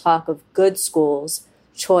race-neutral talk of good schools,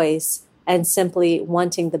 choice, and simply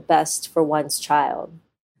wanting the best for one's child?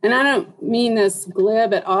 And I don't mean this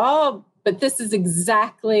glib at all, but this is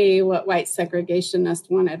exactly what white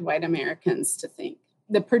segregationists wanted white Americans to think.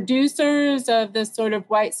 The producers of this sort of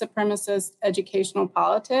white supremacist educational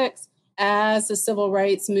politics, as the civil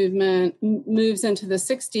rights movement moves into the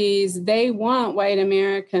 60s, they want white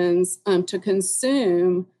Americans to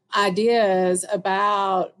consume ideas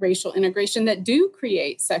about racial integration that do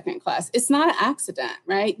create second class. It's not an accident,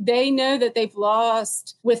 right? They know that they've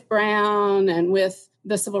lost with Brown and with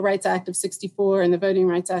the Civil Rights Act of 64 and the Voting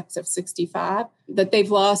Rights Act of 65, that they've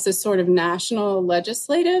lost this sort of national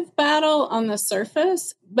legislative battle on the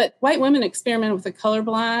surface. But white women experimented with the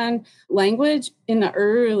colorblind language in the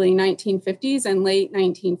early 1950s and late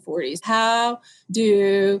 1940s. How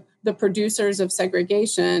do the producers of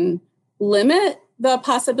segregation limit the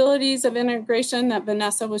possibilities of integration that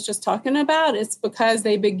Vanessa was just talking about? It's because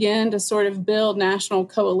they begin to sort of build national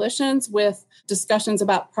coalitions with discussions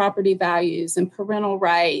about property values and parental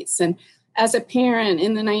rights. And as a parent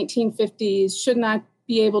in the 1950s, shouldn't I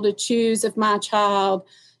be able to choose if my child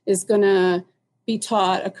is going to be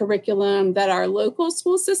taught a curriculum that our local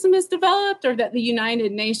school system has developed or that the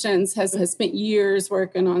United Nations has spent years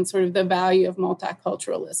working on sort of the value of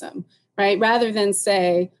multiculturalism? Right? Rather than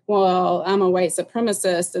say, well, I'm a white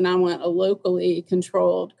supremacist and I want a locally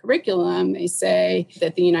controlled curriculum, they say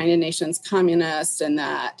that the United Nations communist and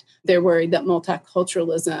that they're worried that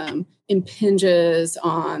multiculturalism impinges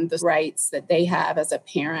on the rights that they have as a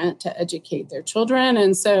parent to educate their children.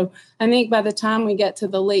 And so I think by the time we get to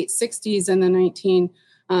the late 60s and the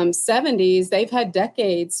 70s, they've had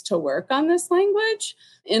decades to work on this language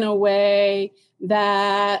in a way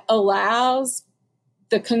that allows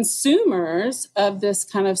the consumers of this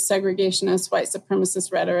kind of segregationist, white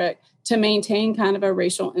supremacist rhetoric to maintain kind of a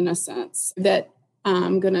racial innocence, that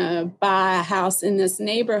I'm going to buy a house in this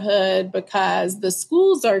neighborhood because the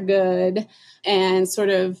schools are good, and sort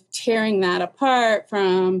of tearing that apart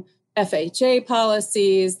from FHA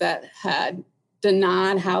policies that had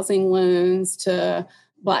denied housing loans to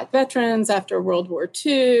Black veterans after World War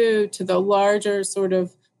II, to the larger sort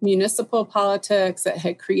of municipal politics that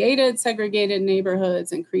had created segregated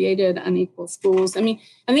neighborhoods and created unequal schools. I mean,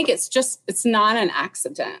 I think it's not an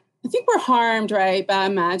accident. I think we're harmed, right, by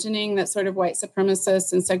imagining that sort of white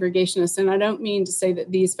supremacists and segregationists, and I don't mean to say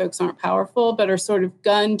that these folks aren't powerful, but are sort of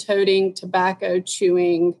gun-toting,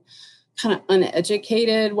 tobacco-chewing, kind of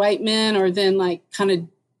uneducated white men, or then like kind of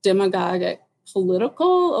demagogic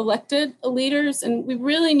political elected leaders. And we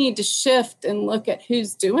really need to shift and look at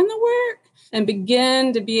who's doing the work and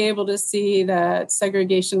begin to be able to see that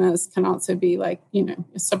segregationists can also be like,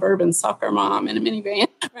 a suburban soccer mom in a minivan,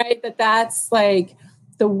 right? That's like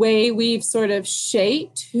the way we've sort of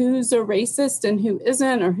shaped who's a racist and who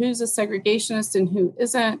isn't, or who's a segregationist and who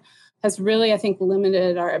isn't, has really, I think,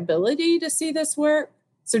 limited our ability to see this work.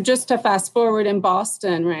 So just to fast forward in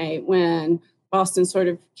Boston, right, when Boston sort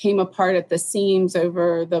of came apart at the seams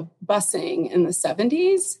over the busing in the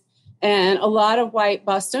 70s. And a lot of white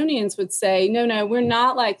Bostonians would say, no, we're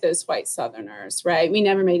not like those white Southerners, right? We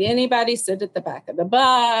never made anybody sit at the back of the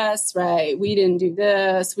bus, right? We didn't do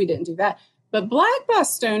this, we didn't do that. But Black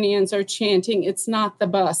Bostonians are chanting, it's not the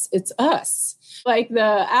bus, it's us. Like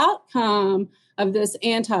the outcome of this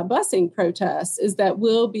anti-busing protest is that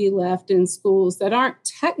we'll be left in schools that aren't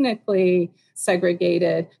technically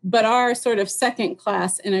segregated, but are sort of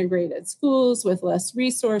second-class integrated schools with less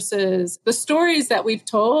resources. The stories that we've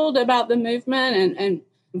told about the movement, and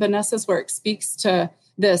Vanessa's work speaks to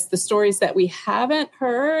this, the stories that we haven't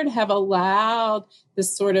heard have allowed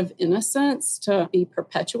this sort of innocence to be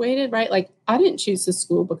perpetuated, right? Like, I didn't choose this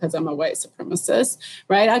school because I'm a white supremacist,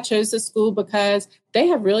 right? I chose this school because they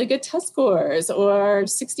have really good test scores, or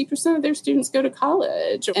 60% of their students go to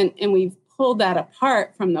college. And we've pulled that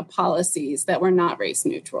apart from the policies that were not race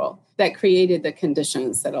neutral, that created the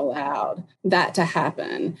conditions that allowed that to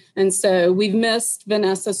happen. And so we've missed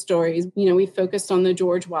Vanessa's stories. We focused on the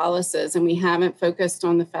George Wallaces, and we haven't focused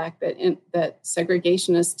on the fact that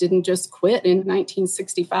segregationists didn't just quit in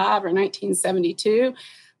 1965 or 1972,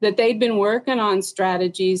 that they'd been working on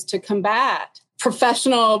strategies to combat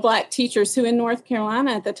professional Black teachers who in North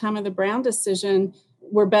Carolina at the time of the Brown decision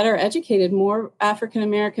were better educated. More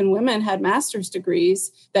African-American women had master's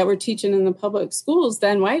degrees that were teaching in the public schools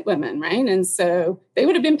than white women, right? And so they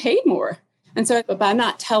would have been paid more. And so by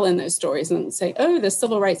not telling those stories and say, the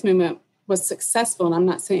civil rights movement was successful, and I'm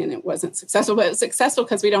not saying it wasn't successful, but it was successful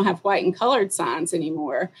because we don't have white and colored signs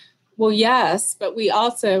anymore. Well, yes, but we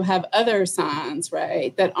also have other signs,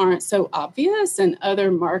 right, that aren't so obvious, and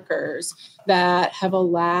other markers that have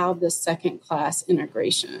allowed this second-class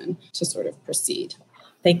integration to sort of proceed.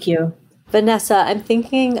 Thank you. Vanessa, I'm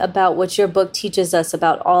thinking about what your book teaches us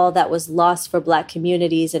about all that was lost for Black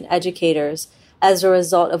communities and educators as a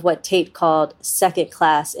result of what Tate called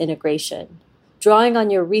second-class integration. Drawing on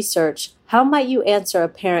your research, how might you answer a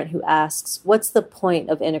parent who asks, what's the point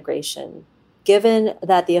of integration? Given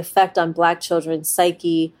that the effect on Black children's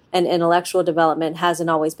psyche and intellectual development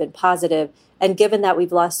hasn't always been positive, and given that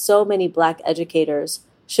we've lost so many Black educators,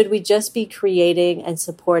 should we just be creating and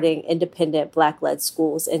supporting independent Black-led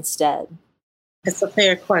schools instead? It's a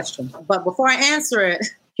fair question. But before I answer it,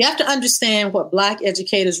 you have to understand what Black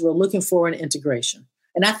educators were looking for in integration.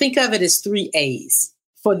 And I think of it as 3 A's.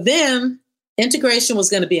 For them, integration was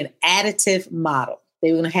going to be an additive model.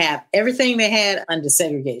 They were going to have everything they had under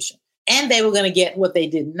segregation, and they were going to get what they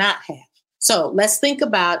did not have. So let's think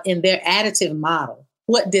about, in their additive model,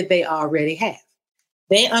 what did they already have?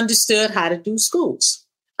 They understood how to do schools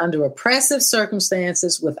under oppressive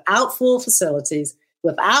circumstances, without full facilities,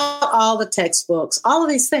 without all the textbooks, all of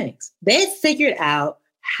these things. They figured out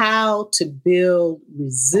how to build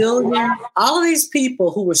resilient, all of these people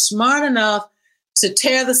who were smart enough to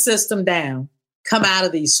tear the system down, come out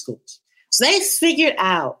of these schools. So they figured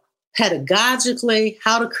out pedagogically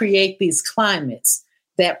how to create these climates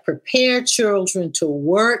that prepare children to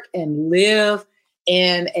work and live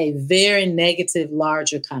in a very negative,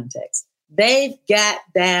 larger context. They've got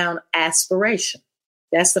down aspiration.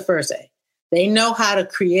 That's the first A. They know how to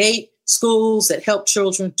create schools that help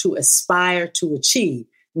children to aspire to achieve,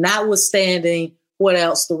 notwithstanding what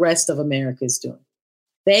else the rest of America is doing.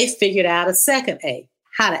 They figured out a second A,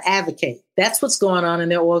 how to advocate. That's what's going on in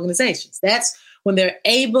their organizations. That's when they're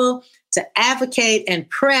able to advocate and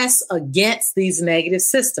press against these negative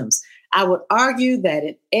systems. I would argue that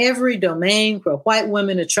in every domain where white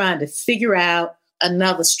women are trying to figure out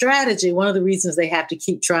another strategy, one of the reasons they have to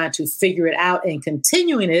keep trying to figure it out and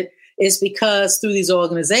continuing it is because through these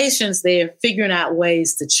organizations, they're figuring out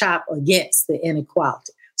ways to chop against the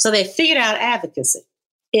inequality. So they figured out advocacy.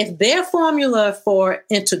 If their formula for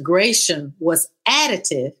integration was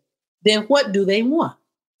additive, then what do they want?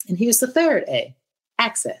 And here's the third A,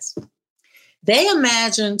 access. They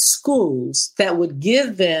imagined schools that would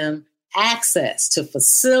give them access to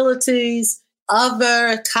facilities,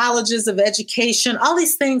 other colleges of education, all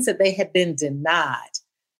these things that they had been denied.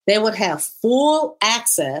 They would have full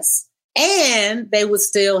access, and they would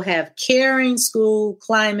still have caring school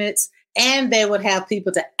climates, and they would have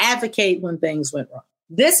people to advocate when things went wrong.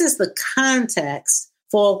 This is the context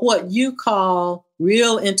for what you call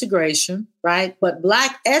real integration, right? But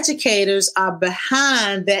Black educators are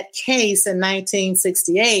behind that case in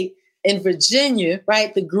 1968 in Virginia,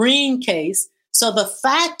 right? The Green case. So the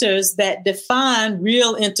factors that define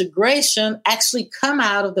real integration actually come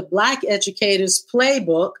out of the Black educators'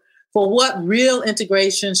 playbook for what real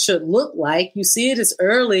integration should look like. You see it as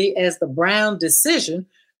early as the Brown decision.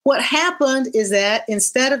 What happened is that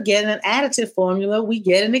instead of getting an additive formula, we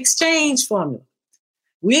get an exchange formula.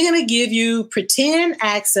 We're going to give you pretend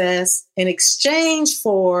access in exchange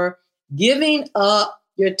for giving up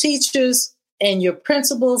your teachers and your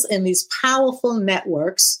principals in these powerful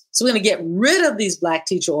networks. So we're going to get rid of these Black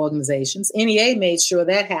teacher organizations. NEA made sure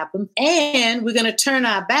that happened. And we're going to turn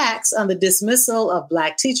our backs on the dismissal of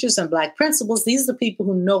Black teachers and Black principals. These are the people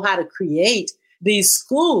who know how to create these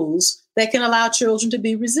schools that can allow children to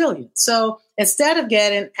be resilient. So instead of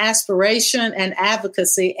getting aspiration and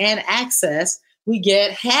advocacy and access, we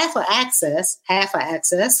get half of access,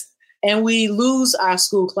 and we lose our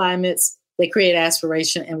school climates. They create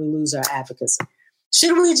aspiration and we lose our advocacy.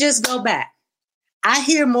 Should we just go back? I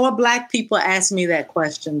hear more Black people ask me that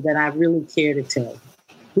question than I really care to tell you,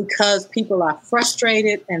 because people are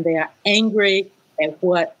frustrated and they are angry at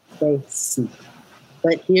what they see.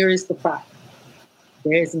 But here is the problem.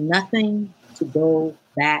 There is nothing to go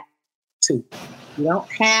back to. You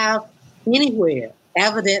don't have anywhere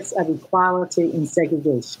evidence of equality and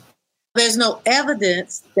segregation. There's no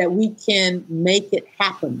evidence that we can make it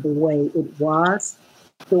happen the way it was.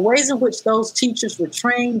 The ways in which those teachers were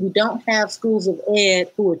trained, we don't have schools of ed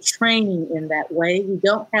who are training in that way. We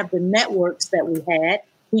don't have the networks that we had.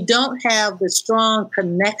 We don't have the strong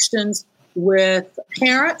connections with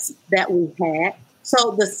parents that we had.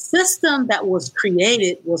 So the system that was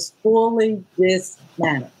created was fully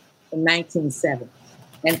dismantled in 1970.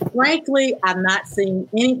 And frankly, I've not seen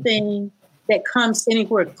anything that comes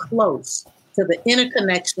anywhere close to the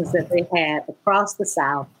interconnections that they had across the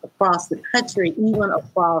South, across the country, even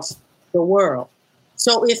across the world.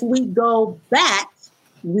 So if we go back,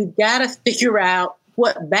 we've got to figure out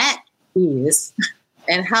what back is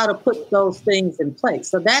and how to put those things in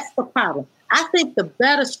place. So that's the problem. I think the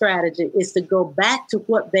better strategy is to go back to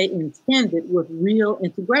what they intended with real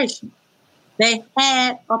integration. They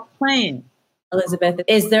had a plan. Elizabeth,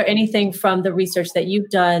 is there anything from the research that you've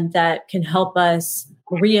done that can help us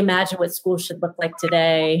reimagine what schools should look like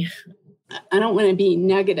today? I don't want to be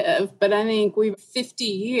negative, but I think we've 50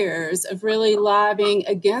 years of really lobbying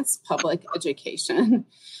against public education,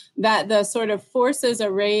 that the sort of forces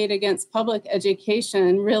arrayed against public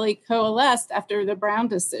education really coalesced after the Brown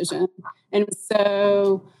decision. And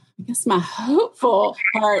so I guess my hopeful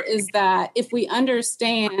part is that if we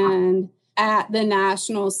understand at the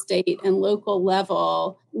national, state, and local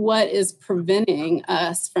level what is preventing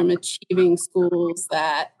us from achieving schools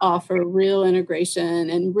that offer real integration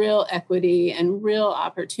and real equity and real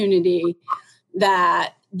opportunity,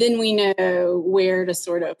 that then we know where to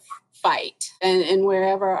sort of fight and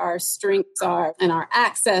wherever our strengths are and our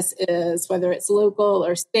access is, whether it's local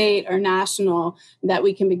or state or national, that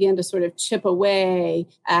we can begin to sort of chip away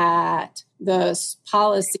at the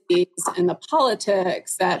policies and the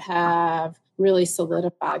politics that have really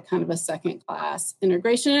solidified kind of a second-class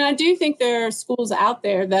integration. And I do think there are schools out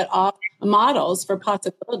there that offer models for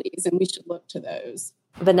possibilities, and we should look to those.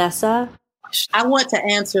 Vanessa? I want to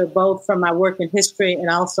answer both from my work in history and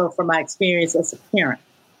also from my experience as a parent.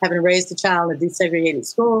 Having raised a child in a desegregated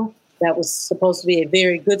school that was supposed to be a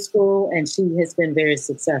very good school, and she has been very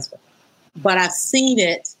successful. But I've seen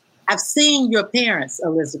it. I've seen your parents,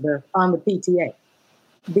 Elizabeth, on the PTA,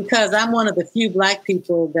 because I'm one of the few Black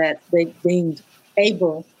people that they deemed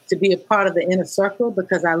able to be a part of the inner circle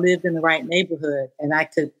because I lived in the right neighborhood and I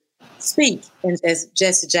could speak. And as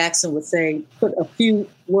Jesse Jackson would say, put a few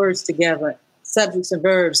words together, subjects and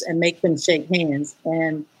verbs, and make them shake hands.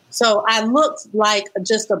 And so I looked like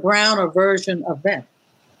just a browner version of them.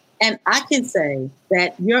 And I can say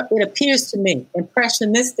that it appears to me,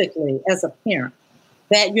 impressionistically as a parent,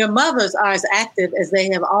 that your mothers are as active as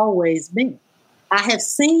they have always been. I have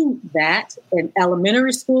seen that in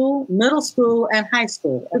elementary school, middle school, and high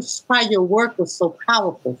school. That's why your work was so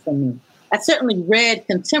powerful for me. I certainly read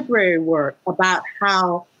contemporary work about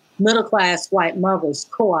how middle-class white mothers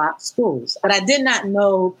co-opt schools, but I did not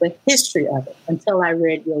know the history of it until I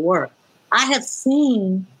read your work. I have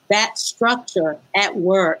seen that structure at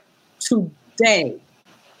work today.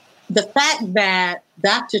 The fact that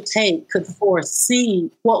Dr. Tate could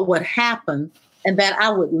foresee what would happen and that I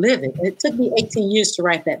would live it. It took me 18 years to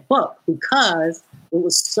write that book because it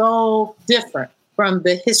was so different from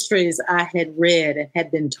the histories I had read and had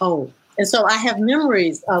been told. And so I have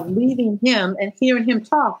memories of leaving him and hearing him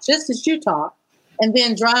talk just as you talk, and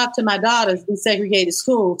then drive to my daughter's desegregated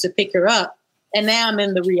school to pick her up. And now I'm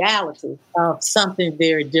in the reality of something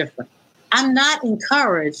very different. I'm not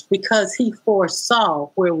encouraged because he foresaw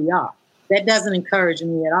where we are. That doesn't encourage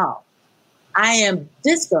me at all. I am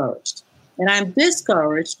discouraged. And I'm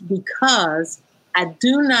discouraged because I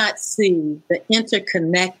do not see the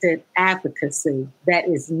interconnected advocacy that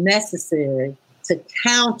is necessary to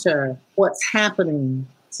counter what's happening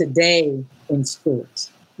today in schools.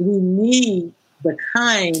 We need the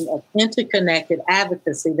kind of interconnected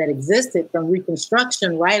advocacy that existed from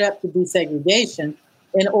Reconstruction right up to desegregation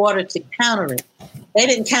in order to counter it. They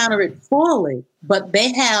didn't counter it fully, but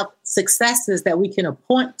they have successes that we can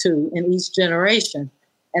point to in each generation.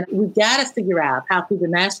 And we've got to figure out how through the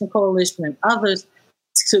National Coalition and others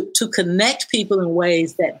to connect people in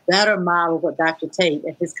ways that better model what Dr. Tate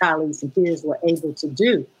and his colleagues and peers were able to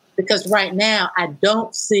do. Because right now, I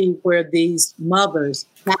don't see where these mothers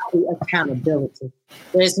have the accountability.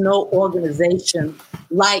 There's no organization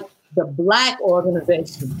like the Black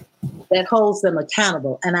organization that holds them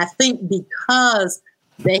accountable. And I think because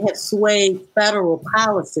they have swayed federal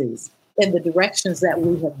policies in the directions that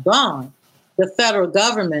we have gone, the federal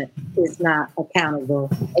government is not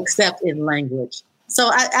accountable except in language. So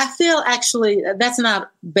I feel actually that's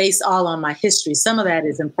not based all on my history. Some of that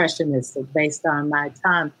is impressionistic based on my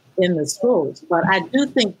time in the schools. But I do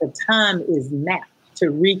think the time is now to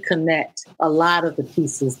reconnect a lot of the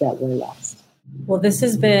pieces that were lost. Well, this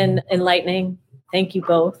has been enlightening. Thank you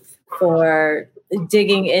both for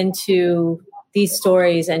digging into these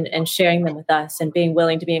stories and sharing them with us and being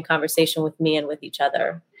willing to be in conversation with me and with each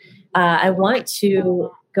other. I want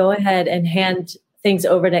to go ahead and hand things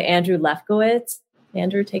over to Andrew Lefkowitz.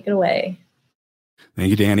 Andrew, take it away.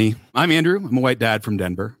 Thank you, Danny. I'm Andrew. I'm a white dad from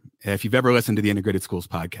Denver. If you've ever listened to the Integrated Schools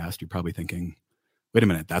podcast, you're probably thinking, wait a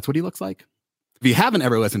minute, that's what he looks like? If you haven't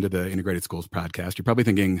ever listened to the Integrated Schools podcast, you're probably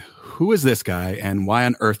thinking, who is this guy and why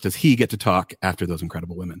on earth does he get to talk after those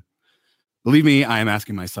incredible women? Believe me, I am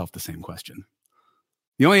asking myself the same question.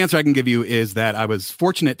 The only answer I can give you is that I was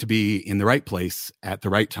fortunate to be in the right place at the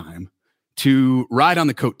right time to ride on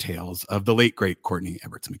the coattails of the late, great Courtney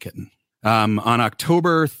Everts McKitton. On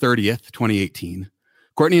October 30th, 2018,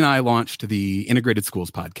 Courtney and I launched the Integrated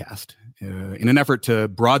Schools podcast in an effort to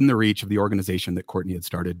broaden the reach of the organization that Courtney had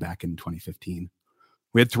started back in 2015.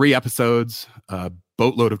 We had 3 episodes, a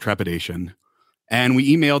boatload of trepidation, and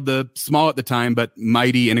we emailed the small at the time but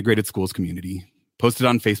mighty Integrated Schools community, posted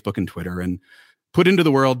on Facebook and Twitter, and put into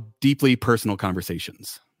the world deeply personal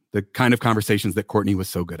conversations, the kind of conversations that Courtney was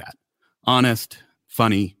so good at. Honest,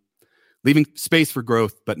 funny, leaving space for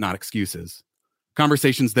growth, but not excuses.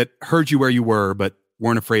 Conversations that heard you where you were, but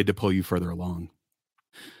weren't afraid to pull you further along.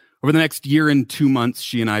 Over the next year and 2 months,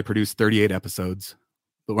 she and I produced 38 episodes.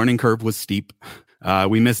 The learning curve was steep.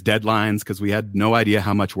 We missed deadlines because we had no idea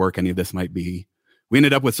how much work any of this might be. We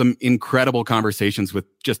ended up with some incredible conversations with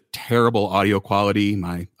just terrible audio quality.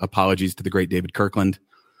 My apologies to the great David Kirkland.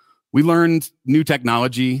 We learned new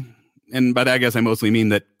technology. And by that, I guess I mostly mean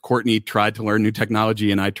that Courtney tried to learn new technology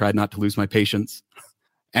and I tried not to lose my patience.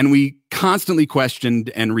 And we constantly questioned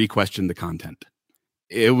and re-questioned the content.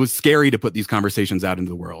 It was scary to put these conversations out into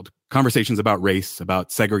the world. Conversations about race,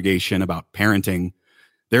 about segregation, about parenting.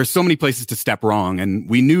 There are so many places to step wrong, and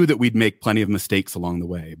we knew that we'd make plenty of mistakes along the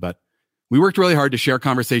way. But we worked really hard to share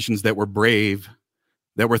conversations that were brave,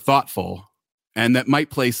 that were thoughtful, and that might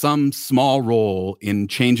play some small role in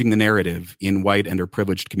changing the narrative in white and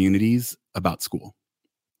underprivileged communities about school.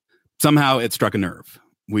 Somehow it struck a nerve.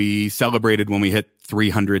 We celebrated when we hit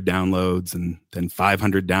 300 downloads and then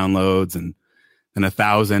 500 downloads and then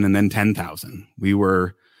 1,000 and then 10,000. We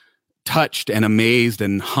were touched and amazed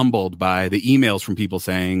and humbled by the emails from people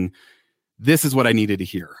saying, this is what I needed to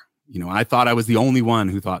hear. I thought I was the only one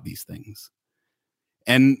who thought these things.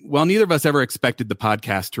 And while neither of us ever expected the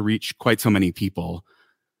podcast to reach quite so many people,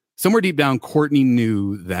 somewhere deep down, Courtney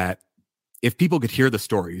knew that if people could hear the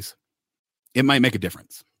stories, it might make a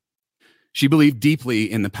difference. She believed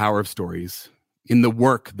deeply in the power of stories, in the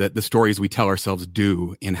work that the stories we tell ourselves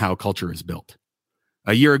do in how culture is built.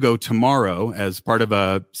 A year ago tomorrow, as part of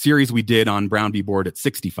a series we did on Brown v. Board at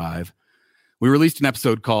 65, we released an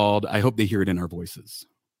episode called I Hope They Hear It in Our Voices.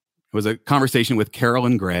 It was a conversation with Carol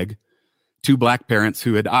and Greg, two Black parents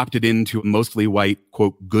who had opted into a mostly white,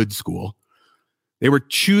 quote, good school. They were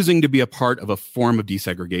choosing to be a part of a form of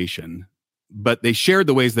desegregation, but they shared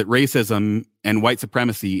the ways that racism and white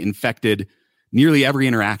supremacy infected nearly every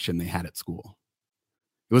interaction they had at school.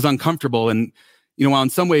 It was uncomfortable, and while in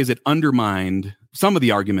some ways it undermined some of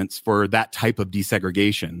the arguments for that type of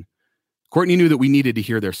desegregation, Courtney knew that we needed to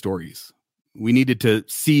hear their stories. We needed to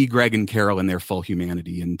see Greg and Carol in their full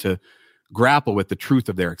humanity and to grapple with the truth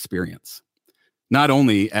of their experience. Not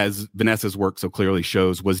only, as Vanessa's work so clearly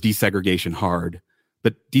shows, was desegregation hard,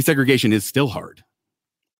 but desegregation is still hard.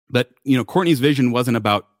 But, Courtney's vision wasn't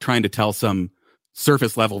about trying to tell some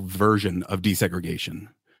surface level version of desegregation.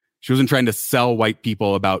 She wasn't trying to sell white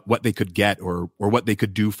people about what they could get or what they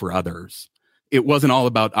could do for others. It wasn't all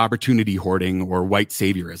about opportunity hoarding or white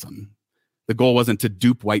saviorism. The goal wasn't to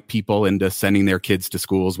dupe white people into sending their kids to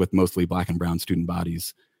schools with mostly Black and brown student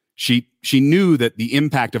bodies. She knew that the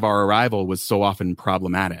impact of our arrival was so often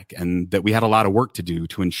problematic and that we had a lot of work to do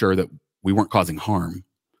to ensure that we weren't causing harm.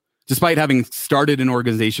 Despite having started an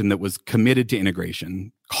organization that was committed to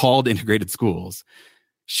integration, called Integrated Schools,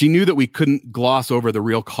 she knew that we couldn't gloss over the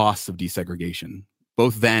real costs of desegregation,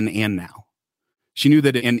 both then and now. She knew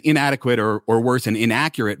that an inadequate or worse, an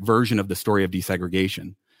inaccurate version of the story of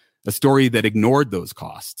desegregation, a story that ignored those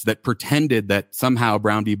costs, that pretended that somehow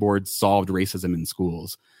Brown v. Board solved racism in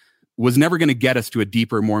schools, was never going to get us to a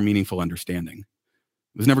deeper, more meaningful understanding.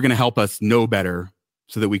 It was never going to help us know better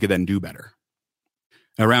so that we could then do better.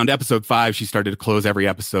 Around episode 5, she started to close every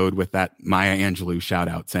episode with that Maya Angelou shout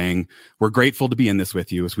out saying, "We're grateful to be in this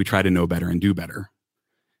with you as we try to know better and do better."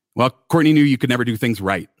 Well, Courtney knew you could never do things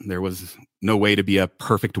right. There was no way to be a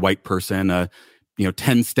perfect white person, a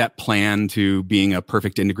 10-step plan to being a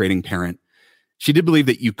perfect integrating parent. She did believe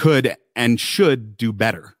that you could and should do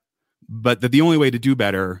better, but that the only way to do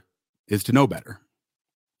better is to know better.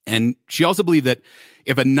 And she also believed that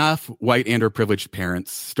if enough white and or privileged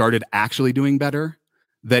parents started actually doing better,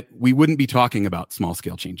 that we wouldn't be talking about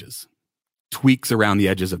small-scale changes, tweaks around the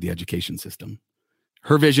edges of the education system.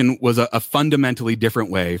 Her vision was a fundamentally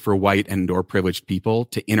different way for white and or privileged people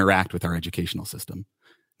to interact with our educational system.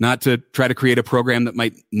 Not to try to create a program that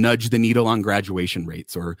might nudge the needle on graduation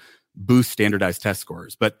rates or boost standardized test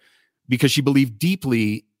scores, but because she believed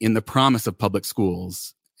deeply in the promise of public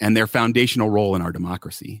schools and their foundational role in our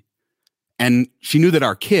democracy. And she knew that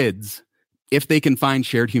our kids, if they can find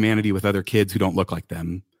shared humanity with other kids who don't look like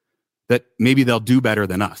them, that maybe they'll do better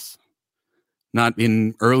than us. Not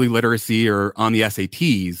in early literacy or on the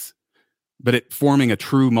SATs, but at forming a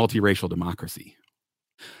true multiracial democracy.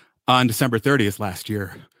 On December 30th last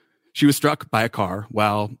year, she was struck by a car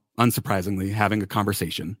while, unsurprisingly, having a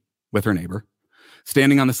conversation with her neighbor,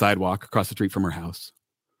 standing on the sidewalk across the street from her house.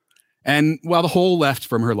 And while the hole left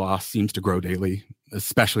from her loss seems to grow daily,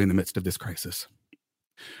 especially in the midst of this crisis,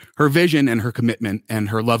 her vision and her commitment and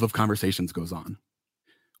her love of conversations goes on.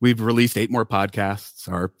 We've released 8 more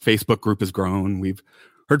podcasts. Our Facebook group has grown. We've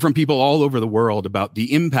heard from people all over the world about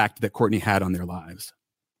the impact that Courtney had on their lives.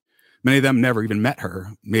 Many of them never even met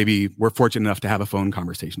her. Maybe we're fortunate enough to have a phone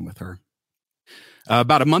conversation with her.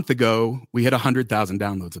 About a month ago, we hit 100,000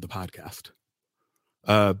 downloads of the podcast.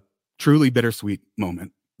 A truly bittersweet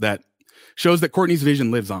moment that shows that Courtney's vision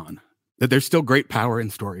lives on, that there's still great power in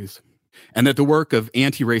stories, and that the work of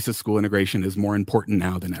anti-racist school integration is more important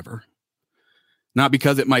now than ever. Not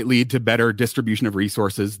because it might lead to better distribution of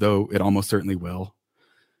resources, though it almost certainly will.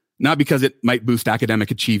 Not because it might boost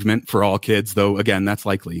academic achievement for all kids, though, again, that's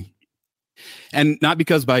likely. And not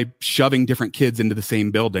because by shoving different kids into the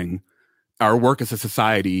same building, our work as a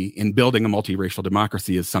society in building a multiracial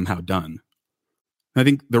democracy is somehow done. I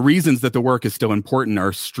think the reasons that the work is still important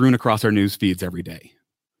are strewn across our news feeds every day.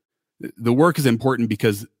 The work is important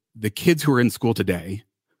because the kids who are in school today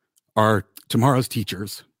are tomorrow's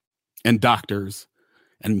teachers and doctors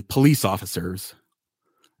and police officers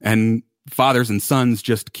and fathers and sons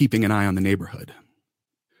just keeping an eye on the neighborhood.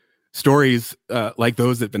 Stories like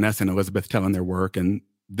those that Vanessa and Elizabeth tell in their work, and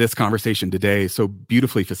this conversation today, so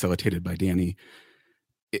beautifully facilitated by Danny,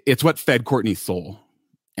 it's what fed Courtney's soul.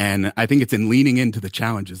 And I think it's in leaning into the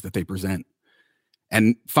challenges that they present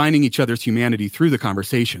and finding each other's humanity through the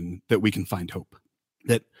conversation that we can find hope,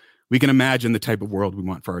 that we can imagine the type of world we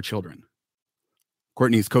want for our children.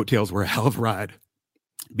 Courtney's coattails were a hell of a ride.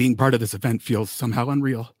 Being part of this event feels somehow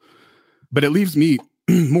unreal, but it leaves me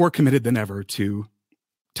more committed than ever to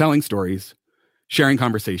telling stories, sharing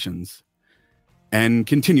conversations, and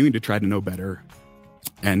continuing to try to know better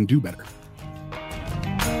and do better.